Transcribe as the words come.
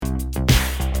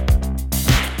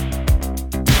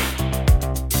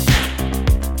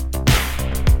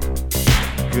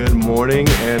morning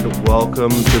and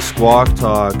welcome to Squawk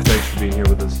Talk. Thanks for being here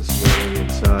with us this morning.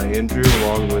 It's Andrew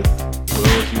along with Will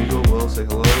as usual. Will, say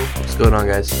hello. What's going on,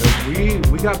 guys?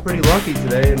 We got pretty lucky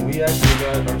today, and we actually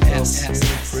got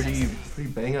ourselves pretty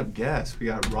bang up guests. We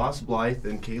got Ross Blythe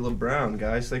and Caleb Brown.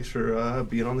 Guys, thanks for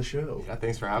being on the show. Yeah,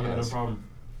 thanks for having us. No problem.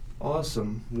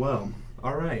 Awesome. Well,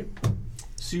 all right.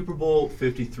 Super Bowl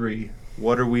 53.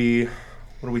 What are we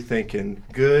thinking?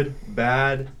 Good,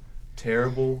 bad,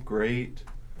 terrible, great?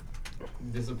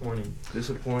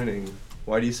 Disappointing.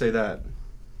 Why do you say that?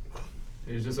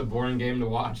 It was just a boring game to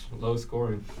watch. Low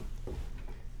scoring.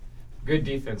 Good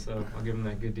defense, though. I'll give them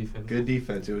that. Good defense. Good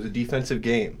defense. It was a defensive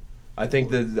game. I think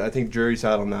jury's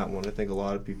out on that one. I think a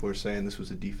lot of people are saying this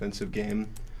was a defensive game.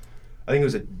 I think it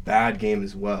was a bad game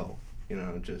as well. You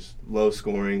know, just low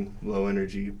scoring, low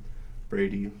energy.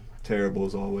 Brady, terrible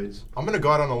as always. I'm going to go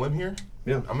out on a limb here.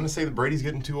 Yeah. I'm going to say that Brady's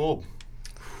getting too old.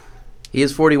 He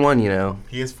is 41, you know.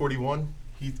 He is 41.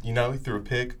 He threw a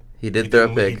pick. He throw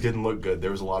a pick. He didn't look good.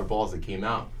 There was a lot of balls that came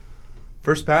out.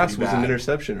 First pass Pretty was an bad.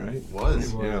 interception, right? It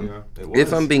was. Yeah. It was.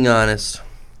 If I'm being honest,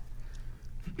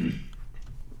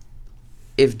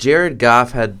 if Jared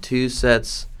Goff had two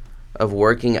sets of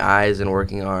working eyes and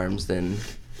working arms, then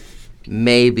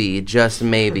maybe, just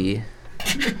maybe,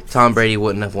 Tom Brady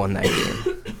wouldn't have won that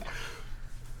game.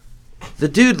 The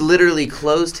dude literally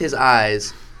closed his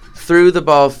eyes, threw the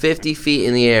ball 50 feet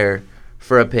in the air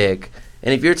for a pick.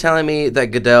 And if you're telling me that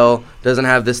Goodell doesn't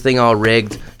have this thing all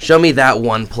rigged, show me that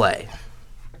one play.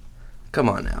 Come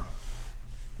on now.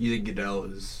 You think Goodell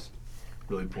is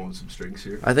really pulling some strings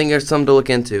here? I think there's something to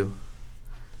look into.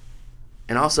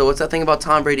 And also, what's that thing about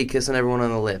Tom Brady kissing everyone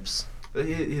on the lips?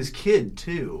 His kid,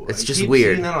 too. It's I just keep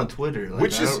weird. seeing that on Twitter. Like,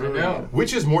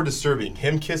 Which is more disturbing,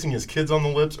 him kissing his kids on the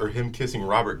lips or him kissing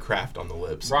Robert Kraft on the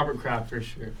lips? Robert Kraft, for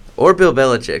sure. Or Bill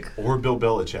Belichick. Or Bill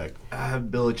Belichick.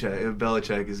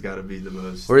 Belichick has got to be the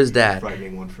most Or his dad.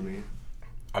 frightening one for me.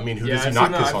 I mean, who Yeah, does he I've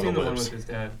not seen kiss I've on the seen the one lips? with his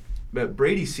dad. But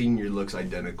Brady Sr. looks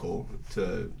identical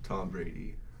to Tom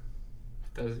Brady.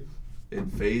 Does he? In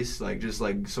face, just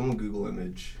like someone Google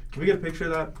image. Can we get a picture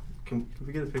of that? Can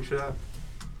we get a picture of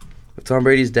that? Tom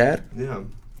Brady's dad? Yeah.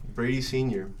 Brady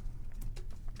Sr.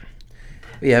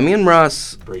 Yeah, me and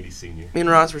Ross Brady Sr.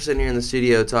 were sitting here in the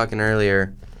studio talking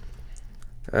earlier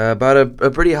about a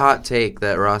pretty hot take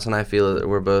that Ross and I feel that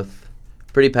we're both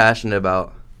pretty passionate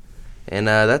about. And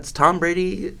that's Tom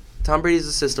Brady. Tom Brady's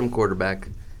a system quarterback.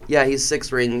 Yeah, he has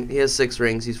 6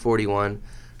 rings. He's 41.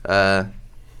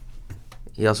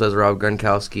 He also has Rob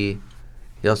Gronkowski.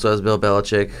 He also has Bill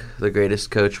Belichick, the greatest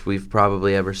coach we've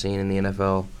probably ever seen in the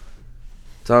NFL.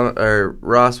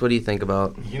 Ross, what do you think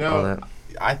about all that?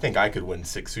 I think I could win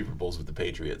 6 Super Bowls with the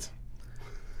Patriots.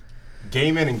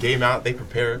 Game in and game out, they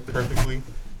prepare perfectly.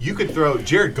 You could throw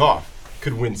Jared Goff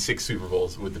could win 6 Super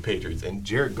Bowls with the Patriots, and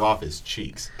Jared Goff is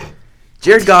cheeks.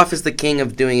 Jared Goff is the king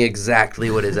of doing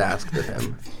exactly what is asked of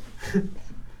him.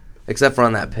 Except for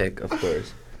on that pick, of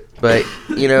course. But,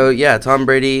 Tom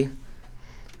Brady,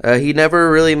 he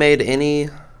never really made any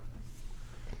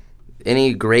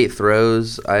great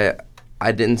throws.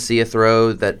 I didn't see a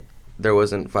throw that there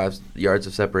wasn't 5 yards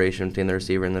of separation between the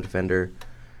receiver and the defender.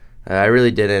 I really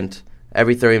didn't.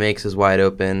 Every throw he makes is wide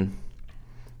open.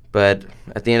 But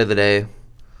at the end of the day,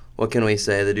 what can we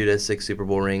say? The dude has 6 Super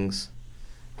Bowl rings.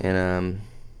 And,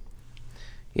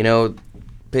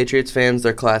 Patriots fans,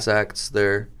 they're class acts.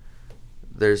 There's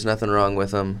nothing wrong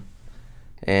with them.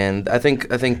 And I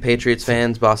think Patriots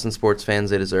fans, Boston sports fans,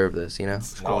 they deserve this,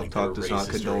 Squawk Talk does not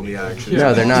condone the actions.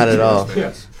 No, they're not at all.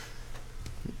 Yes.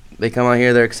 They come out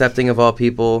here, they're accepting of all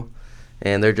people,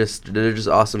 and they're just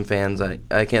awesome fans.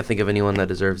 I can't think of anyone that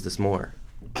deserves this more.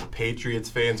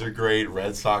 Patriots fans are great.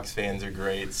 Red Sox fans are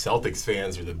great. Celtics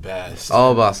fans are the best.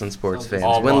 All Boston sports fans.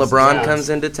 All When Boston LeBron fans. comes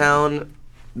into town,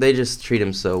 they just treat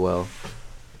him so well.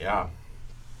 Yeah.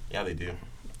 Yeah, they do.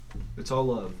 It's all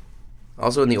love.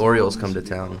 Also when the Orioles come to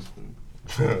town.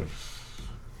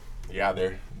 Yeah,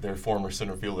 their former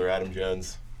center fielder, Adam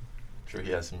Jones. I'm sure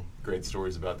he has some great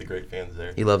stories about the great fans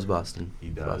there. He loves Boston. He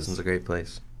does. Boston's a great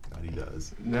place. God, he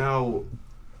does. Now,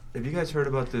 have you guys heard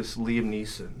about this Liam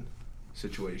Neeson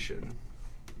situation?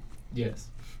 Yes.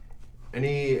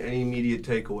 Any immediate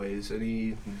takeaways?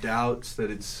 Any doubts that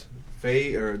it's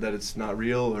fake or that it's not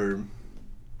real or?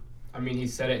 I mean, he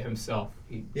said it himself.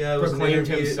 He Yeah, it was an proclaimed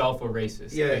interview. himself a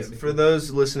racist. Yeah, basically. for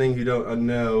those listening who don't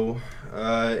know,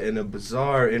 in a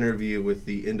bizarre interview with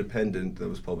The Independent that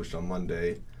was published on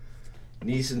Monday,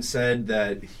 Neeson said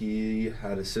that he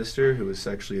had a sister who was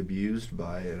sexually abused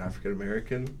by an African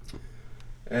American.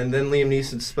 And then Liam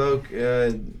Neeson spoke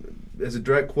as a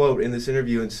direct quote in this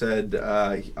interview and said,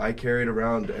 I carried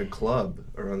around a club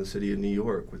around the city of New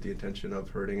York with the intention of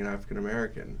hurting an African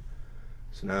American.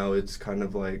 So now it's kind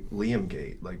of like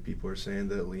Liamgate. Like, people are saying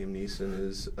that Liam Neeson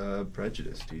is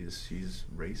prejudiced. He's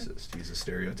racist. He's a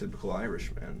stereotypical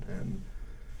Irishman. And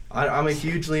I'm a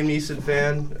huge Liam Neeson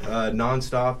fan.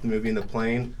 Nonstop, the movie in the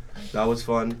plane, that was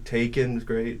fun. Taken was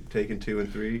great. Taken 2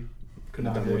 and 3. Couldn't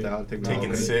have Not done great. without.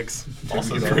 Taken 6,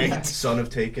 also Son- great. Son of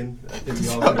Taken. I think we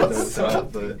all could have done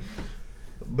without.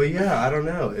 But yeah, I don't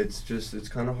know. It's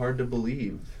kind of hard to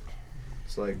believe.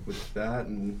 It's like with that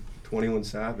and 21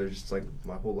 Savage, it's like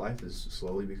my whole life is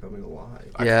slowly becoming a lie.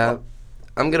 Yeah,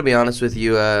 I'm gonna be honest with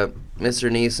you, Mr.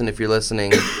 Neeson, if you're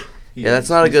listening. Yeah, that's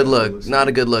not a good look. Not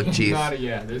a good look, Chief.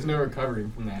 There's no recovering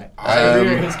from that. Um,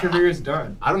 His career is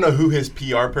done. I don't know who his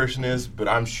PR person is, but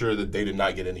I'm sure that they did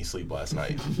not get any sleep last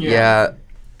night. Yeah.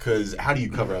 Because how do you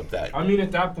cover up that? I mean,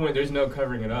 at that point, there's no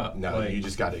covering it up. No, you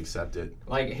just got to accept it.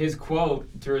 Like, his quote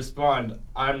to respond,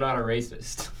 "I'm not a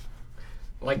racist."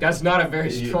 Like, that's not a very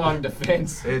strong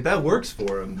defense. If that works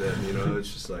for him, then,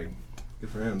 it's just like, good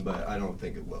for him, but I don't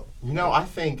think it will. I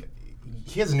think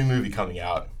he has a new movie coming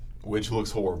out, which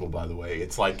looks horrible, by the way.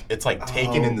 It's like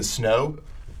Taken in the snow,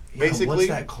 basically. What's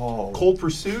that called? Cold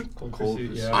Pursuit. Cold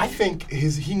Pursuit, Pursuit. yeah. I think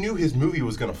he knew his movie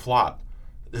was going to flop.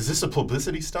 Is this a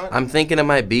publicity stunt? I'm thinking it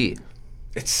might be.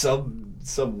 It's some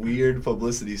weird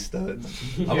publicity stunt.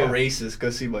 I'm Yeah. a racist.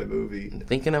 Go see my movie. I'm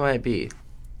thinking it might be.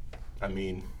 I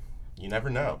mean, you never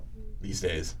know these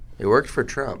days. It worked for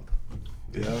Trump.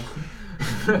 Yeah,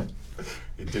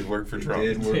 It did work for Trump.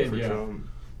 it did work Did, for yeah. Trump.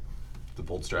 The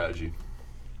bold strategy.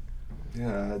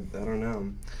 Yeah, I don't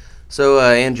know. So,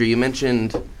 Andrew, you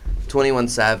mentioned 21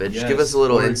 Savage. Yes. Give us a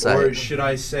little Or insight. should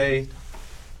I say,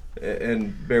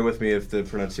 and bear with me if the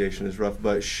pronunciation is rough,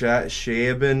 but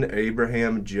Shaban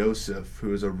Abraham Joseph,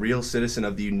 who is a real citizen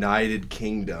of the United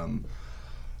Kingdom,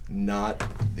 not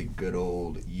the good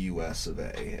old U.S. of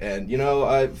A. And,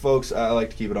 folks, I like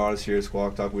to keep it honest here at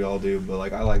Squawk Talk. We all do.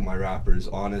 But, I like my rappers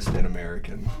honest and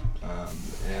American.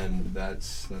 And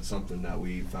that's something that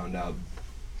we found out.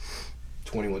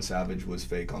 21 Savage was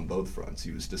fake on both fronts.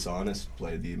 He was dishonest,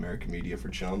 played the American media for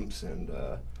chumps, and,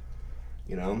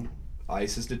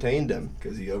 ISIS detained him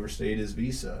because he overstayed his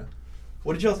visa.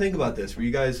 What did y'all think about this? Were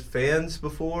you guys fans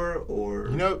before, or...?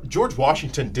 George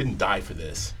Washington didn't die for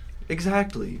this.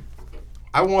 Exactly.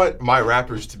 I want my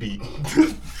rappers to be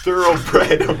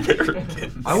thoroughbred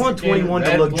Americans. I want 21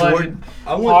 to look George... Red-blooded,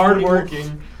 I want 21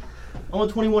 hardworking. I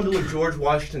want 21 to look George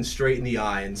Washington straight in the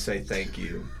eye and say thank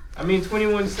you. I mean,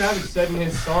 21 Savage said in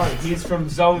his song, he's from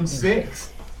Zone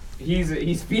 6.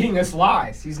 He's feeding us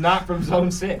lies. He's not from Zone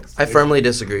 6. I firmly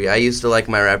disagree. I used to like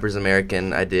my rappers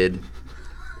American. I did.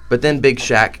 But then Big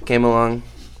Shaq came along.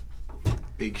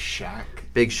 Big Shaq.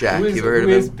 Big Shaq. Who is, You ever heard who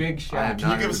of is him? Big I Shaq? have Can you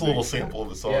not give us a heard little Big Shaq. sample of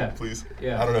the song, Yeah. please?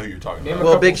 Yeah. I don't know who you're talking Name about. a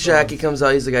Well, couple Big Shaq, songs. he comes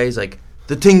out, he's the guy, he's like,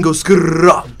 the tingo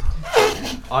skrrrop.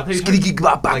 I think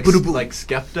like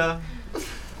Skepta.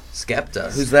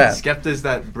 Skepta. Who's that? Skepta's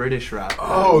that British rapper.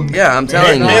 Oh, Yeah, I'm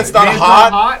telling you. Man's not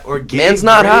hot. Or Gay Man's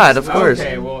not Grace. hot, of course.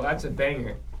 Okay, well, that's a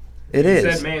banger. It He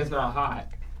is. said man's not hot.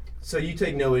 So you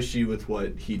take no issue with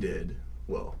what he did?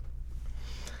 Well,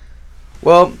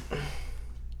 Well,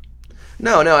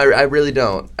 no, I really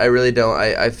don't.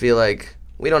 I feel like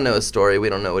we don't know his story. We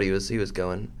don't know what he was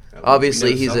going. Obviously,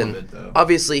 we know he's some in. of it, though.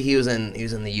 Obviously, he was in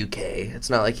the UK. It's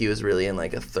not like he was really in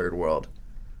like a third world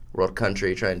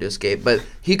country trying to escape. But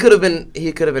he could have been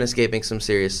escaping some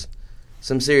serious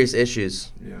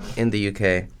issues yeah, in the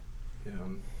UK.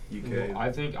 UK. Well,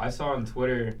 I think I saw on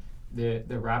Twitter that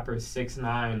the rapper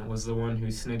 6ix9ine was the one who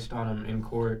snitched on him in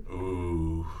court.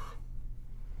 Ooh.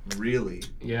 Really?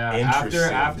 Yeah, Interesting.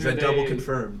 after Is that they, double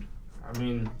confirmed? I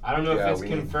mean, I don't know Yeah, if it's we-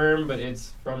 confirmed, but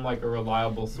it's from like a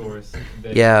reliable source.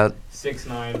 That Yeah,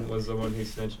 6ix9ine was the one who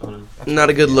snitched on him. not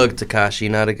a good look, Takashi.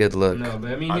 Not a good look. No,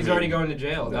 but I mean, I he's mean, already going to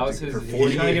jail. That was his. for He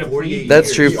was trying to get a 48 plea.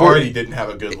 That's true. He For- already didn't have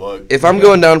a good look, If I'm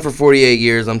going down for 48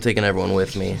 years, I'm taking everyone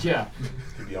with me. Yeah,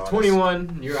 to be honest.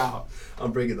 21, you're out.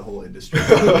 I'm bringing the whole industry.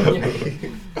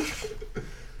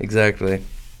 Exactly.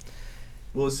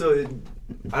 Well, so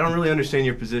I don't really understand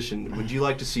your position. Would you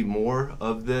like to see more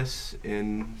of this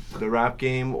in the rap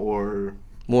game, or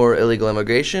More illegal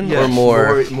immigration or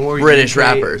Yes, more British UK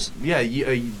rappers? Yeah,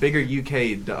 a bigger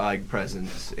UK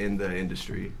presence in the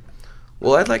industry.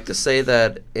 Well, I'd like to say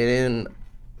that in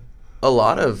a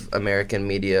lot of American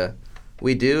media,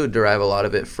 we do derive a lot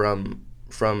of it from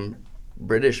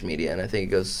British media, and I think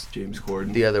it goes James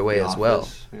Corden. the other way The as well.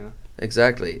 Office, Yeah.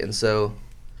 Exactly. And so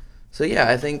yeah,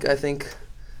 I think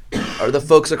are the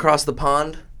folks across the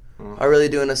pond are really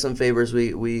doing us some favors.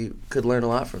 We could learn a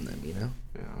lot from them, you know.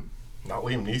 Yeah. Not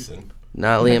Liam Neeson.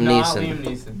 Not Liam Not Neeson. Liam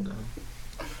Neeson, no.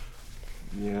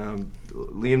 Yeah,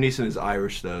 Liam Neeson is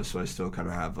Irish though, so I still kind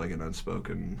of have like an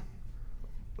unspoken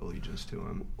allegiance to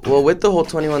him. Well, with the whole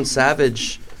 21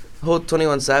 Savage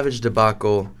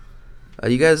debacle,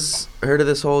 you guys heard of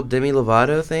this whole Demi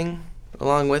Lovato thing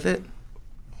along with it?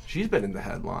 She's been in the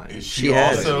headlines. Is She she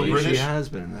has. also She British? has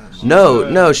been in the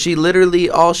headlines. No, she literally,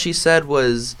 all she said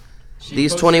was, She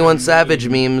these posted 21 a Savage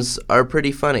meme, memes are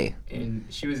pretty funny. and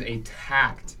she was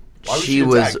attacked Why was She she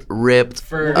was attacked? ripped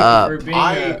for up. being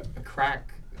I- a crack.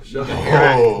 She No, did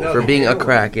Oh. no, For being a heroin.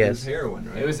 crack, It was yes. heroin,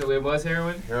 right? It was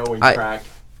heroin. Heroin, I- crack,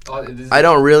 I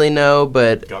don't really know,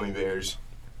 but gummy bears.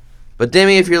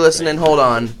 Demi, if you're listening, hold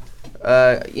on.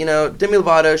 Demi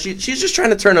Lovato, she's just trying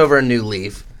to turn over a new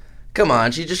leaf. Come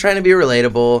on, she's just trying to be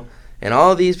relatable, and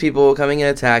all these people coming and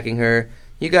attacking her.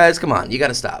 You guys, come on, you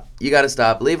gotta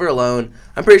stop. Leave her alone.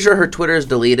 I'm pretty sure her Twitter is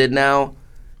deleted now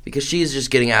because she's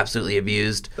just getting absolutely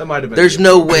abused. That might have been. There's a good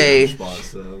no way.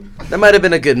 response, though. That might have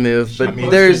been a good move, but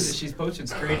She's posted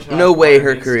screenshots. no way on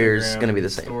her career's Instagram gonna be the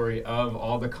same. Story of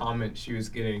all the comments she was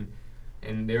getting,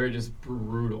 and they were just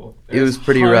brutal. It was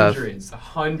pretty rough.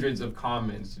 Hundreds of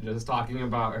comments just talking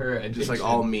about her addiction. Just like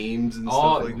all memes and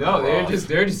All stuff like no, that.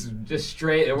 they're just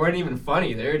straight. They weren't even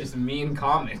funny. They were just mean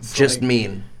comments. just like,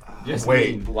 mean. Just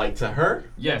Wait, mean. like to her?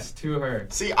 Yes, to her.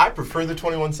 See, I prefer the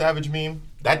 21 Savage meme.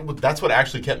 That's what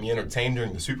actually kept me entertained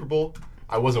during the Super Bowl.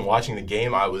 I wasn't watching the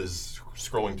game. I was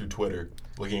scrolling through Twitter,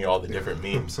 looking at all the different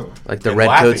memes. Like the and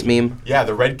Redcoats laughing. meme. Yeah,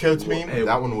 the Redcoats meme. Hey,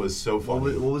 that one was so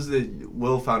funny. What was the?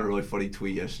 Will found a really funny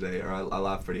tweet yesterday, or I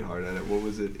laughed pretty hard at it. What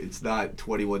was it? It's not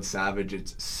 21 Savage.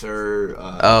 It's Sir.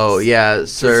 Oh yeah, Sir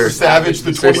Sir Savage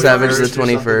the Sir Savage 21st the or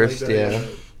something like 21st. that,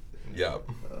 Yeah. Yeah.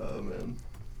 Oh man,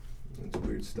 that's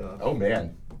weird stuff. Oh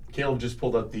man, Caleb just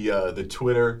pulled up the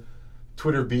Twitter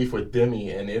beef with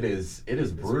Demi, and it is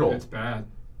brutal. It's bad.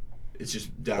 It's just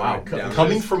Wow, downright,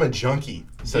 coming from a junkie,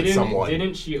 said someone.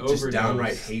 Didn't she overdose? just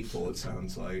downright hateful. It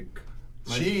sounds like.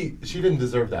 She didn't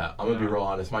deserve that. I'm gonna be real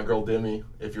honest. My girl Demi,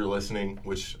 if you're listening,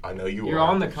 which I know you You're are.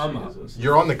 on the come up.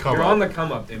 You're on the come You're up. on the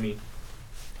come up, Demi.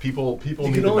 People You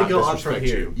need can to only not go up from disrespect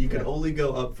here. you. You can only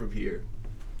go up from here.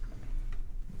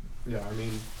 Yeah, I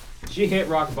mean, she hit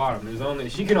rock bottom.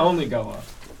 She can only go up.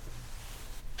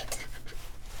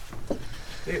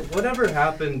 Hey, whatever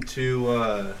happened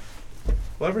to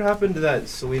that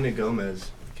Selena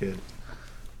Gomez kid?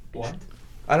 What?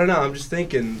 I don't know. I'm just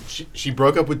thinking. She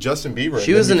broke up with Justin Bieber. and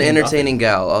She then was an became entertaining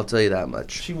gal, I'll tell you that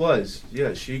much. She was.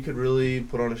 Yeah, she could really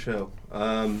put on a show. Did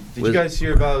Was- you guys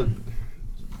hear about?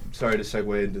 Sorry to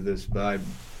segue into this, but I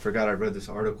forgot I read this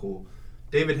article.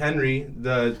 David Henry,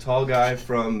 the tall guy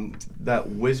from that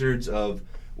Wizards of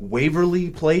Waverly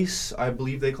Place, I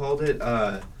believe they called it.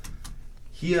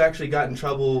 He actually got in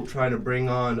trouble trying to bring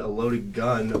on a loaded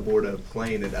gun aboard a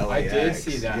plane at LAX. I did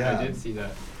see that. Yeah. I did see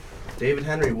that. David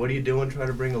Henry, what are you doing trying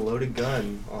to bring a loaded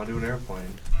gun onto an airplane?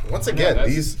 Once again, that's-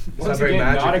 these not Once very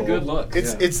again, not a magical. good look.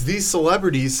 it's Yeah. it's these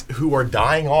celebrities who are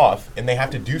dying off, and they have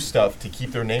to do stuff to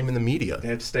keep their name in the media. They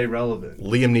have to stay relevant.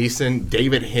 Liam Neeson,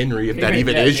 David Henry, if that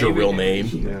even Yeah, is your David real Henry.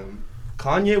 name. Yeah.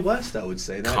 Kanye West, I would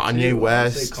say that. Kanye too. I would say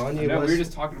West. Kanye I know, West. we were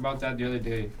just talking about that the other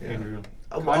day, Yeah. Andrew.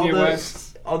 although, Kanye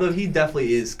West. although he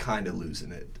definitely is kind of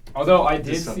losing it. Although I To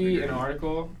did some see degree. an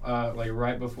article like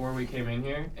right before we came in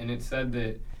here, and it said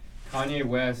that Kanye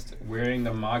West wearing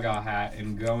the MAGA hat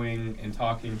and going and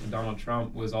talking to Donald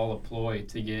Trump was all a ploy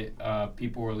to get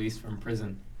people released from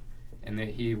prison, and that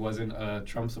he wasn't a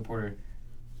Trump supporter.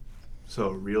 So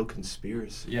a real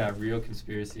conspiracy. Yeah, real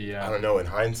conspiracy. Yeah. I don't know. In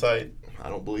hindsight, I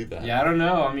don't believe that. Yeah, I don't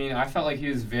know. I mean, I felt like he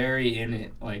was very in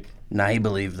it. Like, Nah, he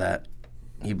believed that.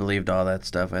 He believed all that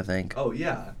stuff, I think. Oh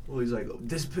yeah. Well, he's like,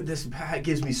 this hat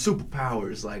gives me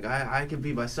superpowers. Like I can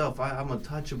be myself. I'm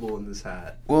untouchable in this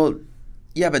hat. Well,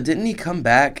 yeah, but didn't he come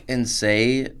back and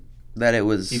say that it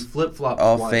was He flip flopped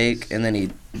all fake, and then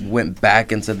he went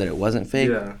back and said that it wasn't fake?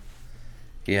 Yeah.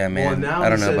 Yeah, man. now I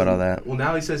don't he know says- about all that. Well,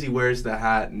 now he says he wears the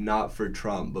hat not for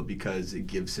Trump, but because it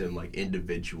gives him like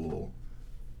individual,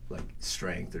 like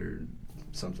strength or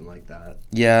something like that.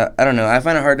 Yeah, I don't know. I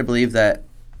find it hard to believe that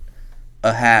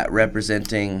a hat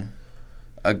representing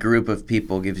a group of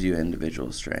people gives you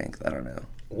individual strength. I don't know.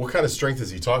 What kind of strength is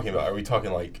he talking about? Are we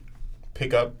talking like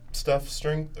pick up stuff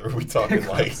strength, or are we talking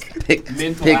like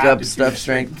Mental Pick up aptitude stuff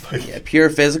strength. Yeah,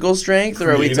 pure physical strength, or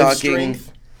are we creative talking strength?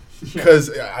 Because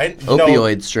I you know,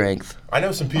 opioid strength? I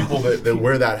know some people that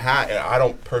wear that hat, and I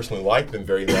don't personally like them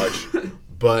very much.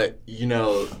 But you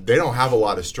know, they don't have a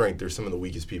lot of strength. They're some of the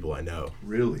weakest people I know.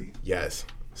 Really? Yes.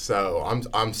 So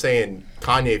I'm saying,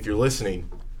 Kanye, if you're listening,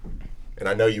 and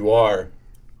I know you are,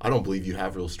 I don't believe you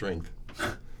have real strength.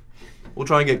 We'll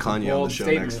try and get Kanye on the Bold show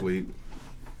statement. next week.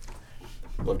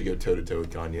 Love to go toe to toe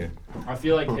with Kanye. I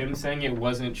feel like him saying it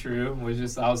wasn't true was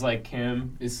just, I was like,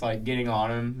 Kim is like getting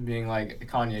on him, being like,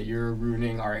 Kanye, you're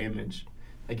ruining our image.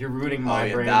 Like, you're ruining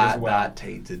my brand as well. That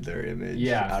tainted their image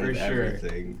out of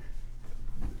everything.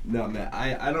 No, man,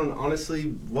 I don't, honestly,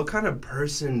 what kind of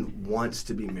person wants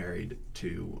to be married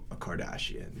to a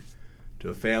Kardashian? To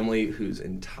a family whose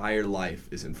entire life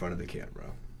is in front of the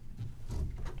camera?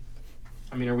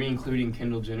 I mean, are we including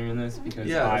Kendall Jenner in this? Because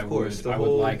Yeah, I of course. would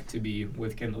like to be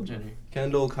with Kendall Jenner.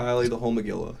 Kendall, Kylie, the whole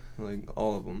Megillah. Like,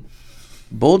 all of them.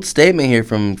 Bold statement here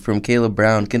from Caleb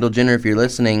Brown. Kendall Jenner, if you're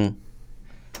listening,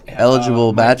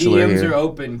 eligible bachelor DMs here. are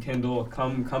open, Kendall.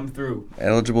 Come through.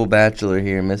 Eligible bachelor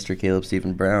here, Mr. Caleb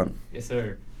Stephen Brown. Yes,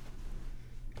 sir.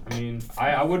 I mean,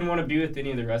 I wouldn't want to be with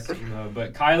any of the rest of them, though.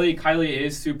 But Kylie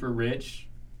is super rich.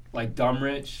 Like, dumb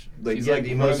rich. Like, she's yeah, like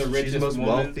one of the richest she's the most women.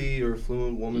 wealthy or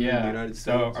affluent woman in the United States.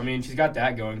 So, I mean, she's got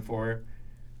that going for her.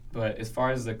 But as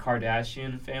far as the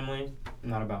Kardashian family, I'm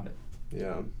not about it.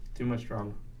 Yeah. Too much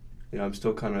drama. Yeah, I'm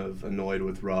still kind of annoyed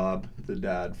with Rob, the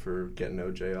dad, for getting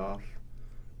OJ off.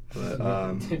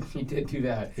 But He did do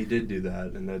that. he did do that,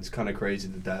 and that's kind of crazy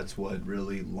that that's what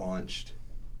really launched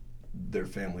their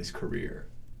family's career.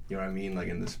 You know what I mean? Like,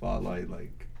 in the spotlight,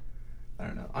 like, I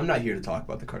don't know. I'm not here to talk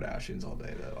about the Kardashians all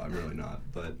day, though. I'm really not.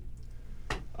 But,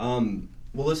 well,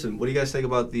 listen, what do you guys think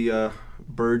about the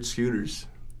Bird scooters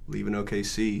leaving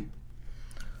OKC?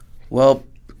 Well,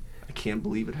 I can't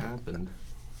believe it happened.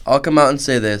 I'll come out and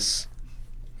say this.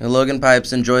 Logan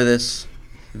Pipes, enjoy this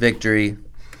victory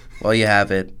while you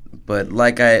have it. But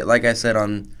like I said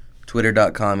on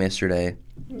Twitter.com yesterday,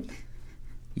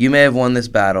 you may have won this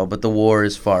battle, but the war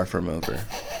is far from over.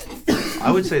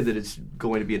 I would say that it's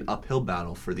going to be an uphill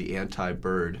battle for the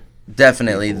anti-Bird.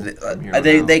 Definitely.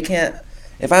 They can't,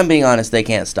 if I'm being honest, they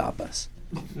can't stop us.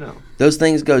 No. Those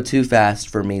things go too fast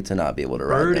for me to not be able to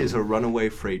ride Bird them. is a runaway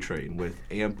freight train with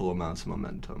ample amounts of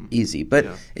momentum. Easy. But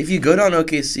if you go down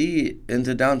OKC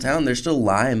into downtown, there's still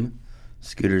Lime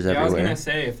scooters everywhere. I was going to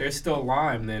say, if there's still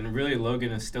Lime, then really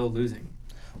Logan is still losing.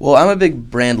 Well, I'm a big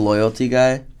brand loyalty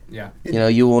guy. Yeah. You know,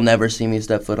 you will never see me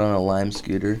step foot on a Lime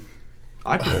scooter.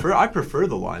 I prefer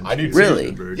the Lime. I do too.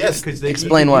 Really? Yes. Because they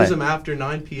Explain can why. use them after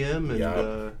 9 p.m.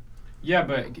 and Yeah,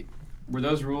 but were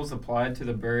those rules applied to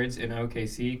the Birds in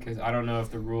OKC? Because I don't know if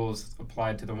the rules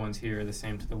applied to the ones here are the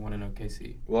same to the one in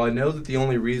OKC. Well, I know that the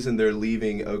only reason they're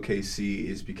leaving OKC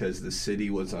is because the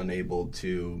city was unable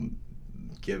to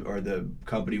the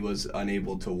company was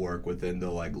unable to work within the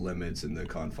limits and the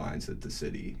confines that the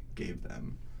city gave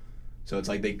them. So it's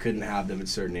like they couldn't have them in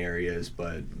certain areas,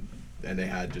 and they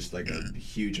had just a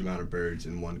huge amount of birds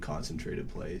in one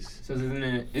concentrated place. So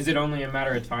is it only a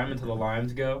matter of time until the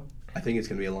Limes go? I think it's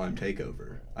going to be a Lime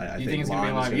takeover. You think it's going to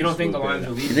be a Lime? You don't think the Limes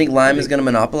will leave? You think Lime is going to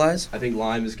monopolize? I think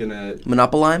Lime is going to...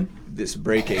 Monopolime? This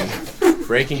breaking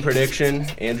prediction,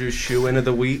 Andrew's shoe-in of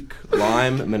the week,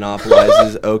 Lime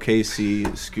monopolizes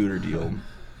OKC scooter deal.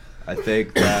 I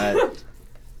think they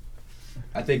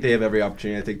have every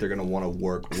opportunity. I think they're going to want to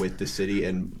work with the city,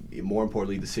 and more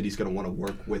importantly, the city's going to want to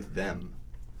work with them.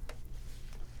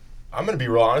 I'm going to be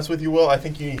real honest with you, Will. I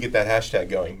think you need to get that hashtag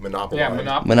going. Monopoly.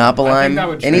 Yeah, Monopolime.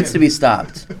 It needs to be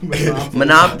stopped.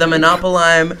 The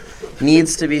Monopolime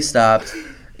needs to be stopped.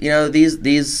 You know,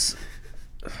 these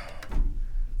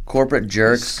corporate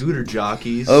jerks, scooter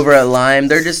jockeys over at Lime,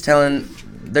 they're just telling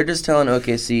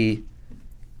OKC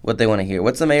what they want to hear.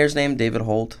 What's the mayor's name? David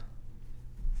Holt?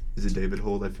 Is it David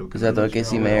Holt? I feel. Is that the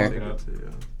OKC mayor? Yeah.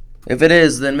 If it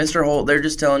is, then Mr. Holt, they're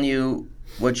just telling you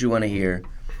what you want to hear.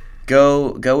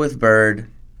 Go with Bird.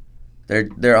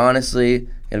 They're honestly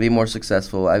gonna be more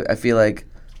successful. I feel like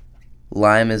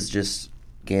Lime is just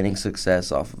gaining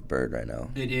success off of Bird right now.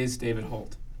 It is David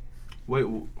Holt. Wait,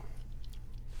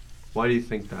 why do you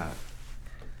think that?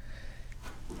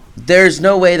 There's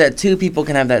no way that two people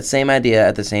can have that same idea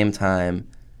at the same time.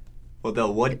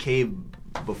 Well, one came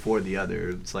before the other.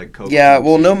 It's like Coke. Yeah,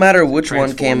 well, no matter which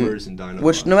one came,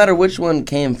 Dinobots. no matter which one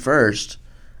came first,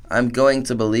 I'm going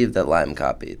to believe that Lime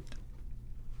copied.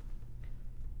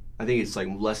 I think it's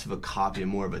less of a copy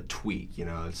and more of a tweak. You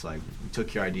know, it's like we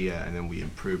took your idea and then we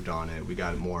improved on it. We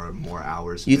got more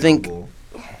hours. You available.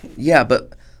 think? Yeah,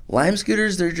 but Lime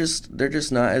scooters, they're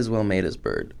just not as well made as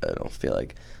Bird. I don't feel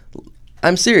like.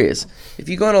 I'm serious. If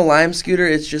you go on a Lime scooter,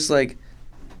 it's just like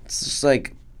a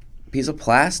piece of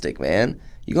plastic, man.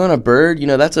 You go on a Bird,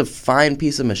 that's a fine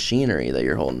piece of machinery that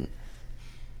you're holding.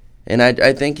 And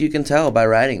I think you can tell by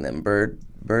riding them.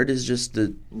 Bird is just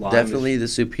definitely the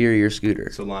superior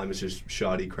scooter. So Lime is just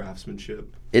shoddy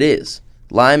craftsmanship. It is.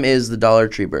 Lime is the Dollar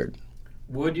Tree Bird.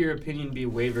 Would your opinion be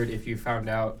wavered if you found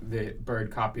out that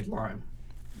Bird copied Lime?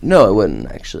 No, it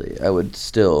wouldn't, actually. I would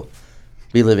still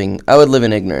I would live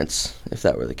in ignorance if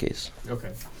that were the case.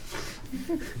 Okay.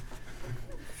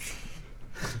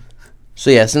 So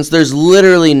yeah, since there's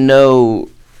literally no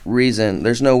reason,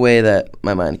 there's no way that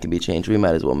my mind can be changed, we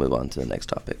might as well move on to the next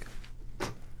topic.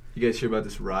 You guys hear about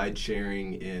this ride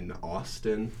sharing in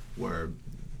Austin where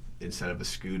instead of a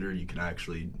scooter, you can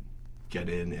actually get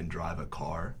in and drive a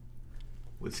car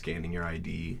with scanning your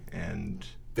ID and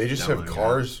They just have downloading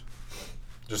cars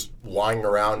just lying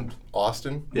around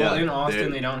Austin. Well, Yeah, in Austin,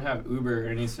 they- they don't have Uber or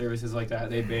any services like that.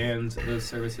 They banned those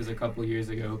services a couple years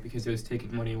ago because it was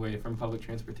taking money away from public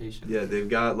transportation. Yeah, they've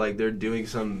got they're doing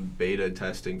some beta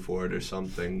testing for it or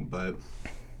something, but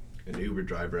an Uber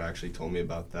driver actually told me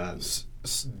about that.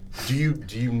 Do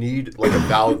you need like a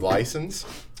valid license?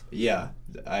 Yeah,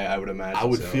 I would imagine. I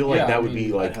would so. feel like Yeah, that I would mean,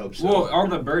 be like I'd hope so. Well, on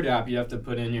the Bird app, you have to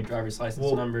put in your driver's license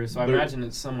Well, number, so I there- imagine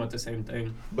it's somewhat the same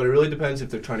thing. But it really depends if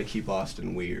they're trying to keep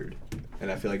Austin weird, and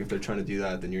I feel like if they're trying to do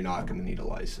that, then you're not going to need a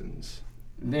license.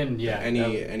 Then, yeah,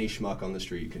 Any schmuck on the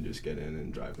street can just get in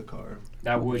and drive the car.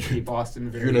 that would keep Austin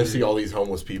very you're gonna weird. see all these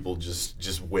homeless people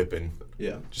just whipping.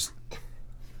 Yeah. Just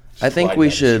I think sliding we down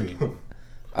the should. street.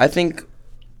 I think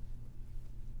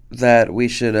that we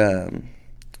should.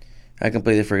 I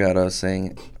completely forgot what I was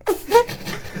saying.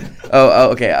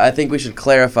 Okay. I think we should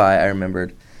clarify. I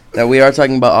remembered that we are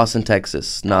talking about Austin,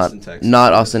 Texas, not Austin, Texas.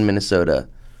 not Austin, Minnesota,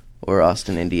 or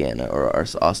Austin, Indiana, or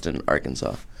Austin,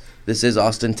 Arkansas. This is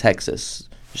Austin, Texas.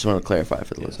 Just want to clarify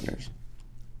for the listeners.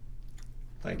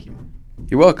 Thank you.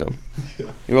 You're welcome.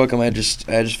 Yeah. You're welcome. I just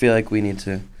feel like we need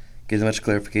to get as much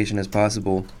clarification as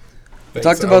possible. Thanks.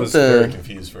 talked I about was the- very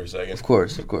confused for a second. Of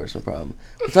course, no problem.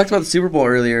 We talked about the Super Bowl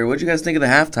earlier. What did you guys think of the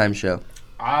halftime show?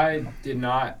 I did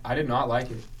not like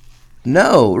it.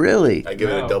 No, really. I give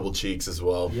it No. a double cheeks as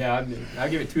well. Yeah, I'd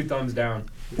give it 2 thumbs down.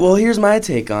 Well, here's my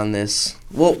take on this.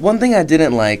 Well, one thing I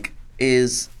didn't like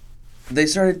is they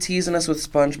started teasing us with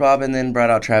SpongeBob and then brought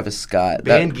out Travis Scott.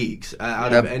 Band Geeks,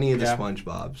 out of that- any of the yeah.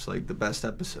 SpongeBob's, like the best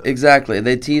episode. Exactly.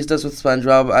 They teased us with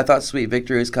SpongeBob. I thought Sweet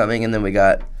Victory was coming, and then we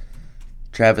got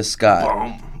Travis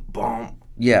Scott. Bomb.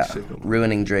 Yeah, Sicko mode.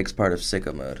 ruining Drake's part of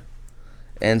Sicko Mode.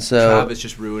 And so Travis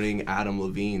just ruining Adam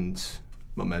Levine's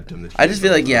momentum. This I just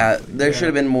feel like, yeah, there Yeah. should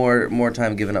have been more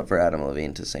time given up for Adam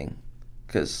Levine to sing.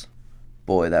 Because,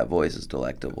 boy, that voice is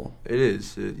delectable. It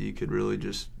is. You could really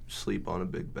just sleep on a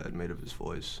big bed made of his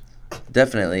voice.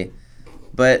 Definitely.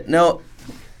 But, no,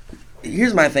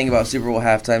 here's my thing about Super Bowl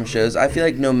halftime shows. I feel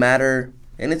like no matter,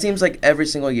 and it seems like every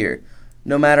single year,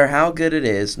 no matter how good it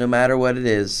is, no matter what it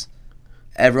is,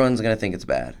 everyone's going to think it's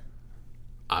bad.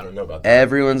 I don't know about that.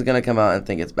 Everyone's going to come out and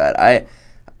think it's bad.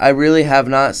 I really have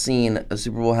not seen a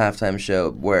Super Bowl halftime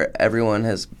show where everyone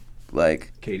has,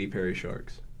 like... Katy Perry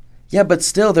Sharks. Yeah, but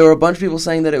still, there were a bunch of people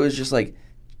saying that it was just, like,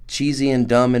 cheesy and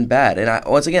dumb and bad. And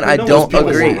once again, I no don't one's- people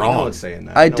agree. were wrong. No one's saying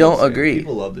that. I No don't one's saying- agree.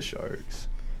 People love the Sharks.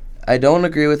 I don't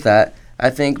agree with that.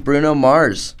 I think Bruno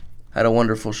Mars had a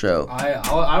wonderful show.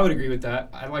 I would agree with that.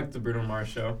 I liked the Bruno Mars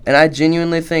show. And I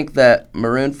genuinely think that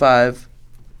Maroon 5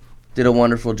 did a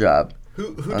wonderful job.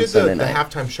 Who on did Sunday the night.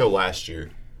 halftime show last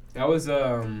year? That was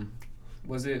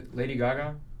it Lady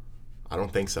Gaga? I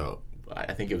don't think so.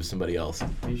 I think it was somebody else.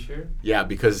 Are you sure? Yeah,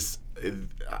 because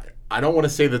I don't want to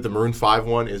say that the Maroon 5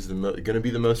 one is going to be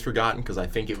the most forgotten because I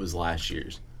think it was last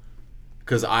year's.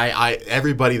 Because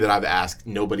everybody that I've asked,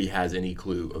 nobody has any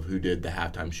clue of who did the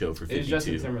halftime show for 52. It's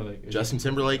Justin Timberlake. Justin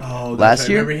Timberlake? Oh, Last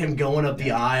year? I remember him going up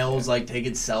the aisles, like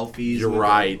taking selfies. You're with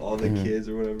right. All the kids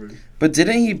or whatever. But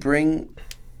didn't he bring...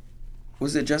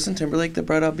 Was it Justin Timberlake that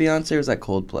brought out Beyonce, or was that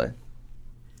Coldplay?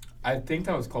 I think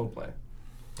that was Coldplay.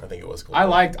 I think it was Coldplay.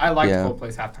 I liked Yeah.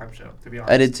 Coldplay's halftime show, to be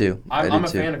honest. I did too. I'm a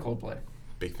fan of Coldplay.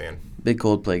 Big fan. Big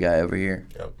Coldplay guy over here.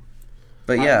 Yep.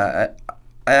 But yeah,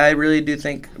 I really do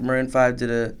think Maroon 5 did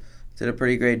a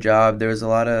pretty great job. There was a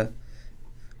lot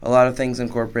of things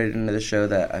incorporated into the show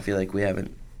that I feel like we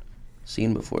haven't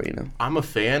seen before, you know. I'm a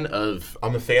fan of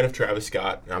Travis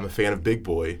Scott. And I'm a fan of Big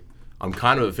Boy. I'm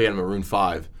kind of a fan of Maroon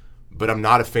 5, but I'm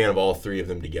not a fan of all three of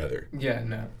them together. Yeah,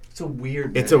 no. It's a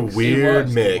weird. It's a mix. weird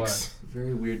It mix. was.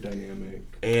 Very weird dynamic.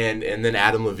 And then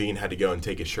Adam Levine had to go and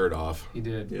take his shirt off. He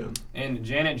did. Yeah. And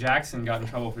Janet Jackson got in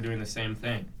trouble for doing the same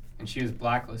thing, and she was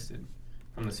blacklisted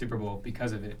from the Super Bowl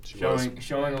because of it. She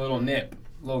Showing a little nip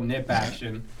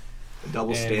action. A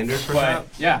double And- standard, but,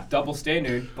 perhaps. yeah, double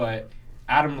standard. But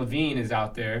Adam Levine is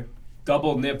out there,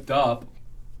 double nipped up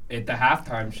at the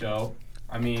halftime show.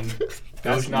 I mean,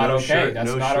 that's not no okay. shirt, That's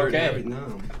no not shirt, okay.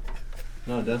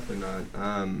 No, definitely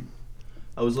not.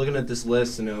 I was looking at this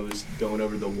list and I was going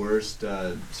over the worst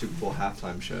Super Bowl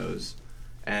halftime shows,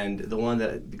 and the one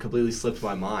that completely slipped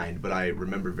my mind, but I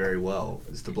remember very well,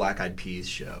 is the Black Eyed Peas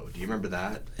show. Do you remember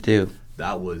that? I do.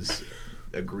 That was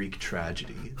a Greek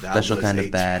tragedy. That Special was kind a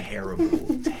of bad.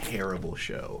 terrible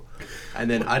show. And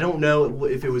then I don't know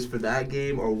if it was for that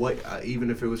game or what, even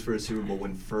if it was for a Super Bowl,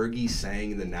 when Fergie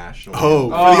sang the national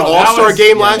Oh, anthem. for the that All-Star was-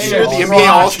 game yeah, last an year, the NBA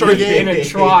All-Star atrocity. game. An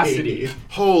atrocity.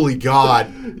 Holy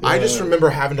God! I just remember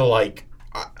having to like,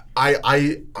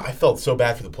 I felt so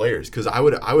bad for the players because I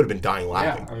would have been dying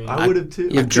laughing. I mean, I would have too.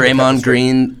 You have could've kept it Draymond straight.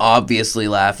 Green obviously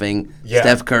laughing. Yeah.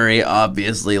 Steph Curry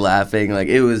obviously laughing. Like,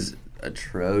 it was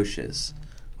atrocious.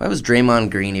 Why was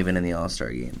Draymond Green even in the All-Star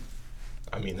game?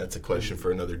 I mean, that's a question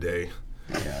for another day.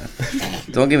 Yeah.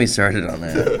 Don't get me started on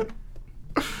that.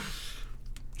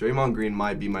 Draymond Green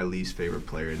might be my least favorite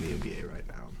player in the NBA right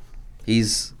now.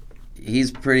 He's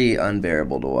pretty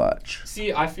unbearable to watch.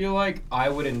 See, I feel like I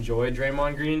would enjoy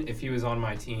Draymond Green if he was on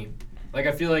my team. Like,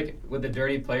 I feel like with a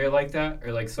dirty player like that,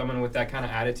 or like someone with that kind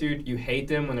of attitude, you hate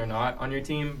them when they're not on your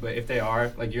team, but if they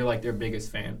are, like, you're like their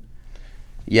biggest fan.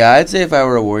 Yeah, I'd say if I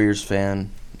were a Warriors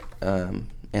fan,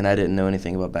 and I didn't know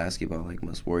anything about basketball like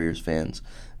most Warriors fans,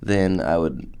 then I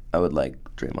would like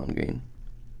Draymond Green.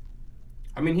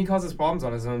 I mean, he causes problems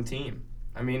on his own team.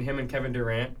 I mean, him and Kevin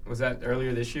Durant, was that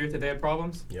earlier this year that they had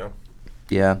problems? Yeah.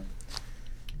 Yeah.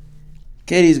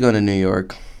 KD's going to New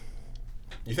York.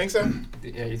 You think so?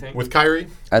 Yeah, you think? With Kyrie?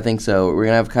 I think so. We're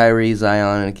going to have Kyrie,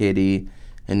 Zion, and KD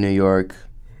in New York.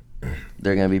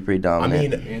 They're going to be pretty I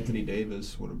dominant. mean, Anthony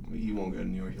Davis, he won't go to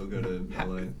New York. He'll go to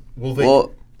LA. will they?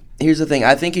 Well, here's the thing.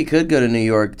 I think he could go to New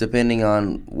York depending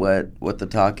on what the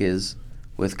talk is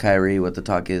with Kyrie, what the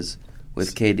talk is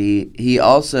with KD. He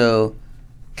also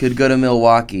could go to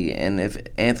Milwaukee, and if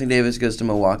Anthony Davis goes to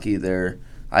Milwaukee,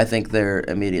 I think they're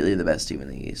immediately the best team in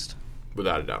the East.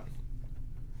 Without a doubt.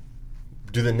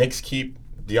 Do the Knicks keep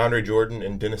DeAndre Jordan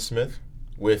and Dennis Smith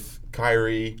with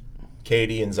Kyrie,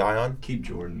 KD, and Zion? Keep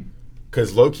Jordan.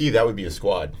 Because low-key, that would be a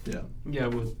squad. Yeah. Yeah,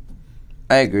 well,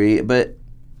 I agree, but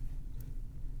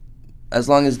as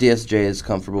long as DSJ is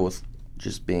comfortable with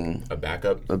just being A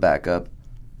backup. a backup.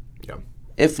 Yeah.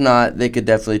 If not, they could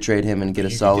definitely trade him and get You a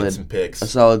could solid get some picks. a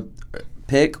solid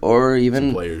pick or Some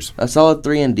even players. a solid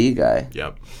 3-and-D guy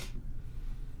Yep.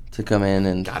 to come in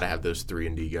and Gotta have those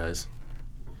 3-and-D guys.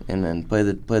 then play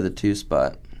the 2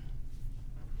 spot.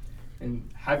 and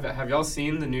have y'all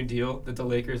seen the new deal that the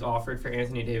Lakers offered for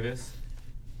Anthony Davis?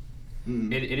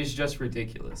 Mm. It is just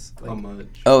ridiculous. How Like, much?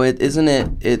 Oh, I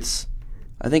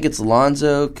think it's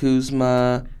Lonzo,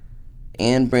 Kuzma,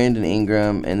 and Brandon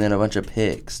Ingram, and then a bunch of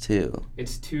picks too.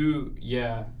 it's two,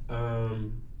 yeah.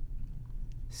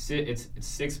 It's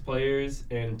 6 players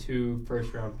and 2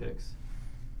 first-round picks.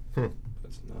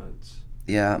 That's nuts.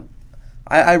 Yeah,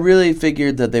 I really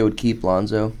figured that they would keep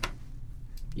Lonzo.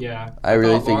 Yeah, I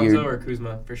really thought Lonzo figured or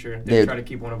Kuzma for sure. They they'd- would try to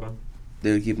keep one of them.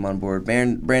 They would keep him on board.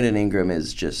 Brandon Ingram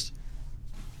is just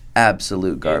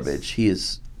absolute garbage. He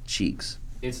is cheeks.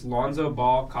 It's Lonzo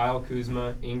Ball, Kyle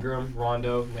Kuzma, Ingram,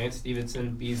 Rondo, Lance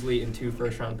Stevenson, Beasley, and 2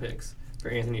 first-round picks for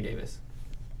Anthony Davis.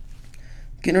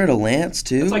 Getting rid of Lance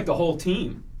too. It's like the whole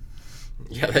team.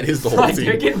 Yeah, that is the whole Like,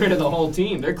 they're team. getting rid of the whole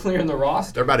team. They're clearing the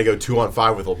roster. They're about to go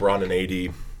 2-on-5 with LeBron and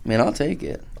AD. Man, I'll take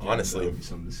it. That Honestly. would be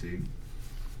something to see.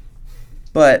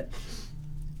 But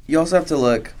you also have to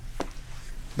look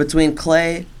between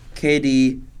Clay,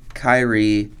 KD,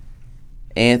 Kyrie,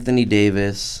 Anthony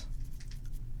Davis,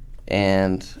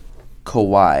 and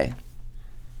Kawhi.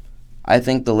 I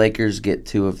think the Lakers get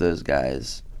 2 of those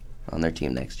guys on their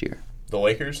team next year. The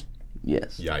Lakers?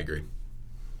 Yes. Yeah, I agree.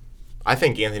 I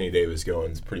think Anthony Davis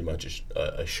going is pretty much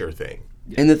a sure thing.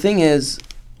 And the thing is,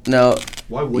 no,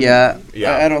 Why wouldn't yeah, he?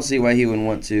 Yeah. I don't see why he wouldn't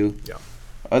want to. Yeah.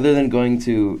 Other than going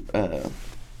to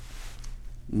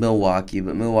Milwaukee,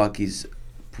 but Milwaukee's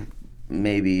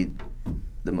maybe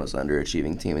the most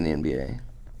underachieving team in the NBA.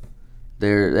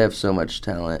 They have so much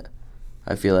talent.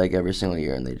 I feel like every single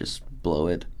year, and they just blow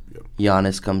it. Yep.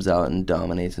 Giannis comes out and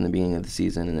dominates in the beginning of the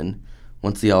season, and then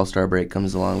once the All-Star break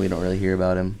comes along, we don't really hear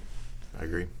about him. I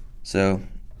agree. So,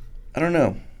 I don't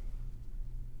know.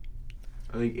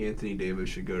 I think Anthony Davis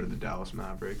should go to the Dallas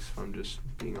Mavericks, if I'm just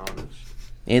being honest.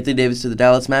 Anthony Davis to the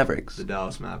Dallas Mavericks. The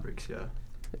Dallas Mavericks, yeah.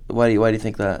 Why do you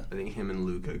think that? I think him and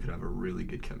Luka could have a really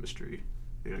good chemistry.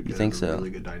 They could think have a so? Really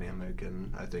good dynamic,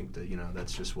 and I think that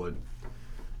that's just what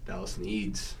Dallas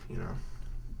needs.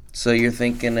 So you're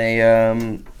thinking a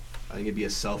I think it'd be a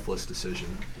selfless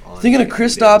decision. On thinking a Anthony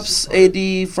Kristaps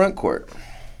Davis's AD front court. part.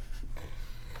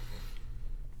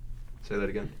 Say that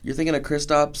again. You're thinking of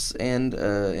Kristaps and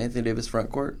Anthony Davis front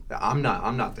court. I'm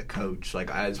not the coach. Like,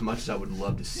 as much as I would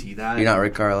love to see that, You're not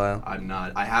Rick Carlisle. I'm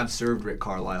not. I have served Rick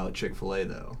Carlisle at Chick-fil-A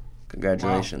though.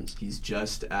 Congratulations. He's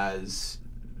just as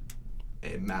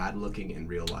mad looking in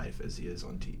real life as he is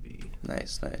on TV.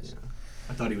 Nice. Yeah.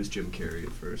 I thought he was Jim Carrey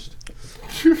at first.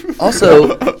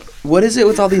 Also, what is it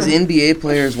with all these NBA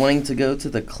players wanting to go to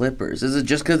the Clippers? Is it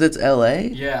just because it's LA?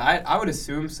 Yeah, I would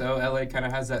assume so. LA kind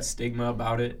of has that stigma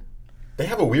about it. They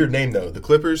have a weird name though. The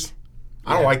Clippers.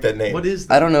 I don't like that name. What is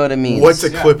I don't know what it means. What's a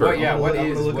Clipper? What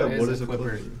I'm gonna look up what is a Clipper?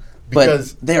 Clipper.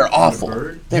 Because But they're awful.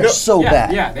 bird? They're You know- so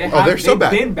bad. Yeah, they're so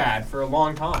bad. They've been bad for a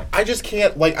long time. I just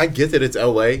can't like. I get that it's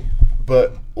LA,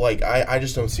 but like I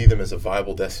just don't see them as a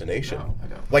viable destination. No, I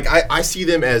don't. Like I see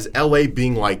them as LA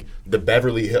being like the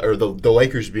Beverly Hill or the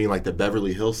Lakers being like the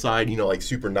Beverly Hillside, you know, like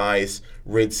super nice,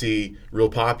 ritzy, real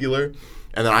popular.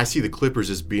 And then I see the Clippers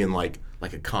as being like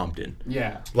a Compton.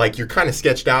 Yeah. Like you're kind of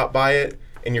sketched out by it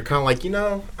and you're kind of like, you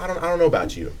know, I don't know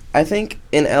about you. I think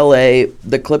in LA,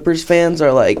 the Clippers fans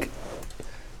are like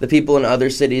the people in other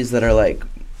cities that are like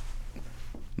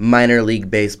minor league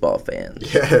baseball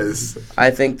fans. Yes.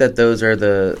 I think that those are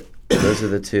the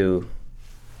two.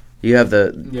 You have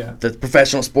the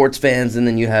professional sports fans, and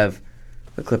then you have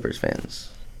the Clippers fans.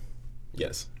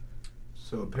 Yes.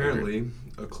 So apparently,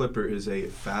 a Clipper is a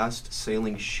fast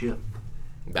sailing ship.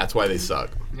 That's why they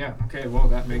suck. Yeah. Okay. Well,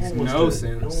 that makes You don't no want to-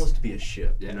 You don't sense. want to be a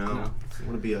ship, Yeah, you know? no. You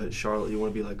want to be a Charlotte, you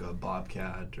want to be like a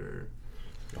Bobcat or...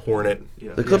 Hornet.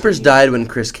 Yeah, The Clippers died when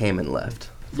Chris Kaman left,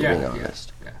 for being Yeah.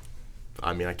 honest.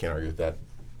 I mean, I can't argue with that.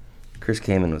 Chris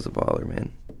Kaman was a baller,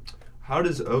 man. How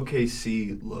does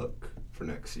OKC look for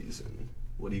next season?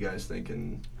 What are you guys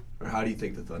thinking? Or how do you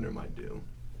think the Thunder might do?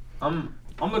 I'm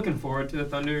looking forward to the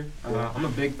Thunder. I'm a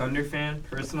big Thunder fan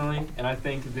personally, and I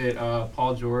think that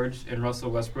Paul George and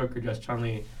Russell Westbrook are just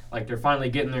they're finally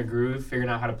getting their groove, figuring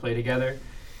out how to play together,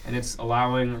 and it's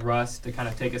allowing Russ to kind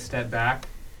of take a step back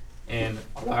and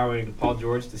allowing Paul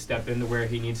George to step into where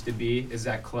he needs to be as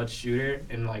that clutch shooter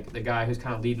and like the guy who's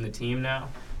kind of leading the team now.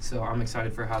 So I'm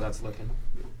excited for how that's looking.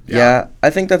 Yeah,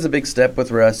 I think that's a big step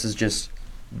with Russ is just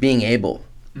being able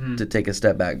Mhm. to take a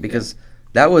step back because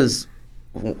that was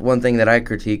one thing that I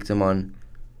critiqued him on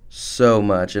so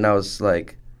much, and I was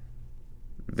like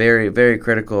very, very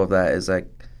critical of that. Is like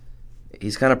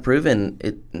he's kind of proven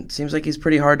it seems like he's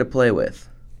pretty hard to play with.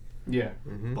 Yeah.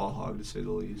 Mm-hmm. Ball hog, to say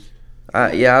the least.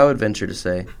 Yeah, I would venture to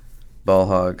say ball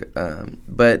hog,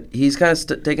 but he's kind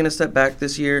of taken a step back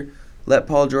this year. Let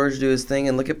Paul George do his thing,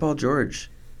 and look at Paul George,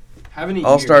 Having a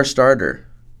All-Star year. starter.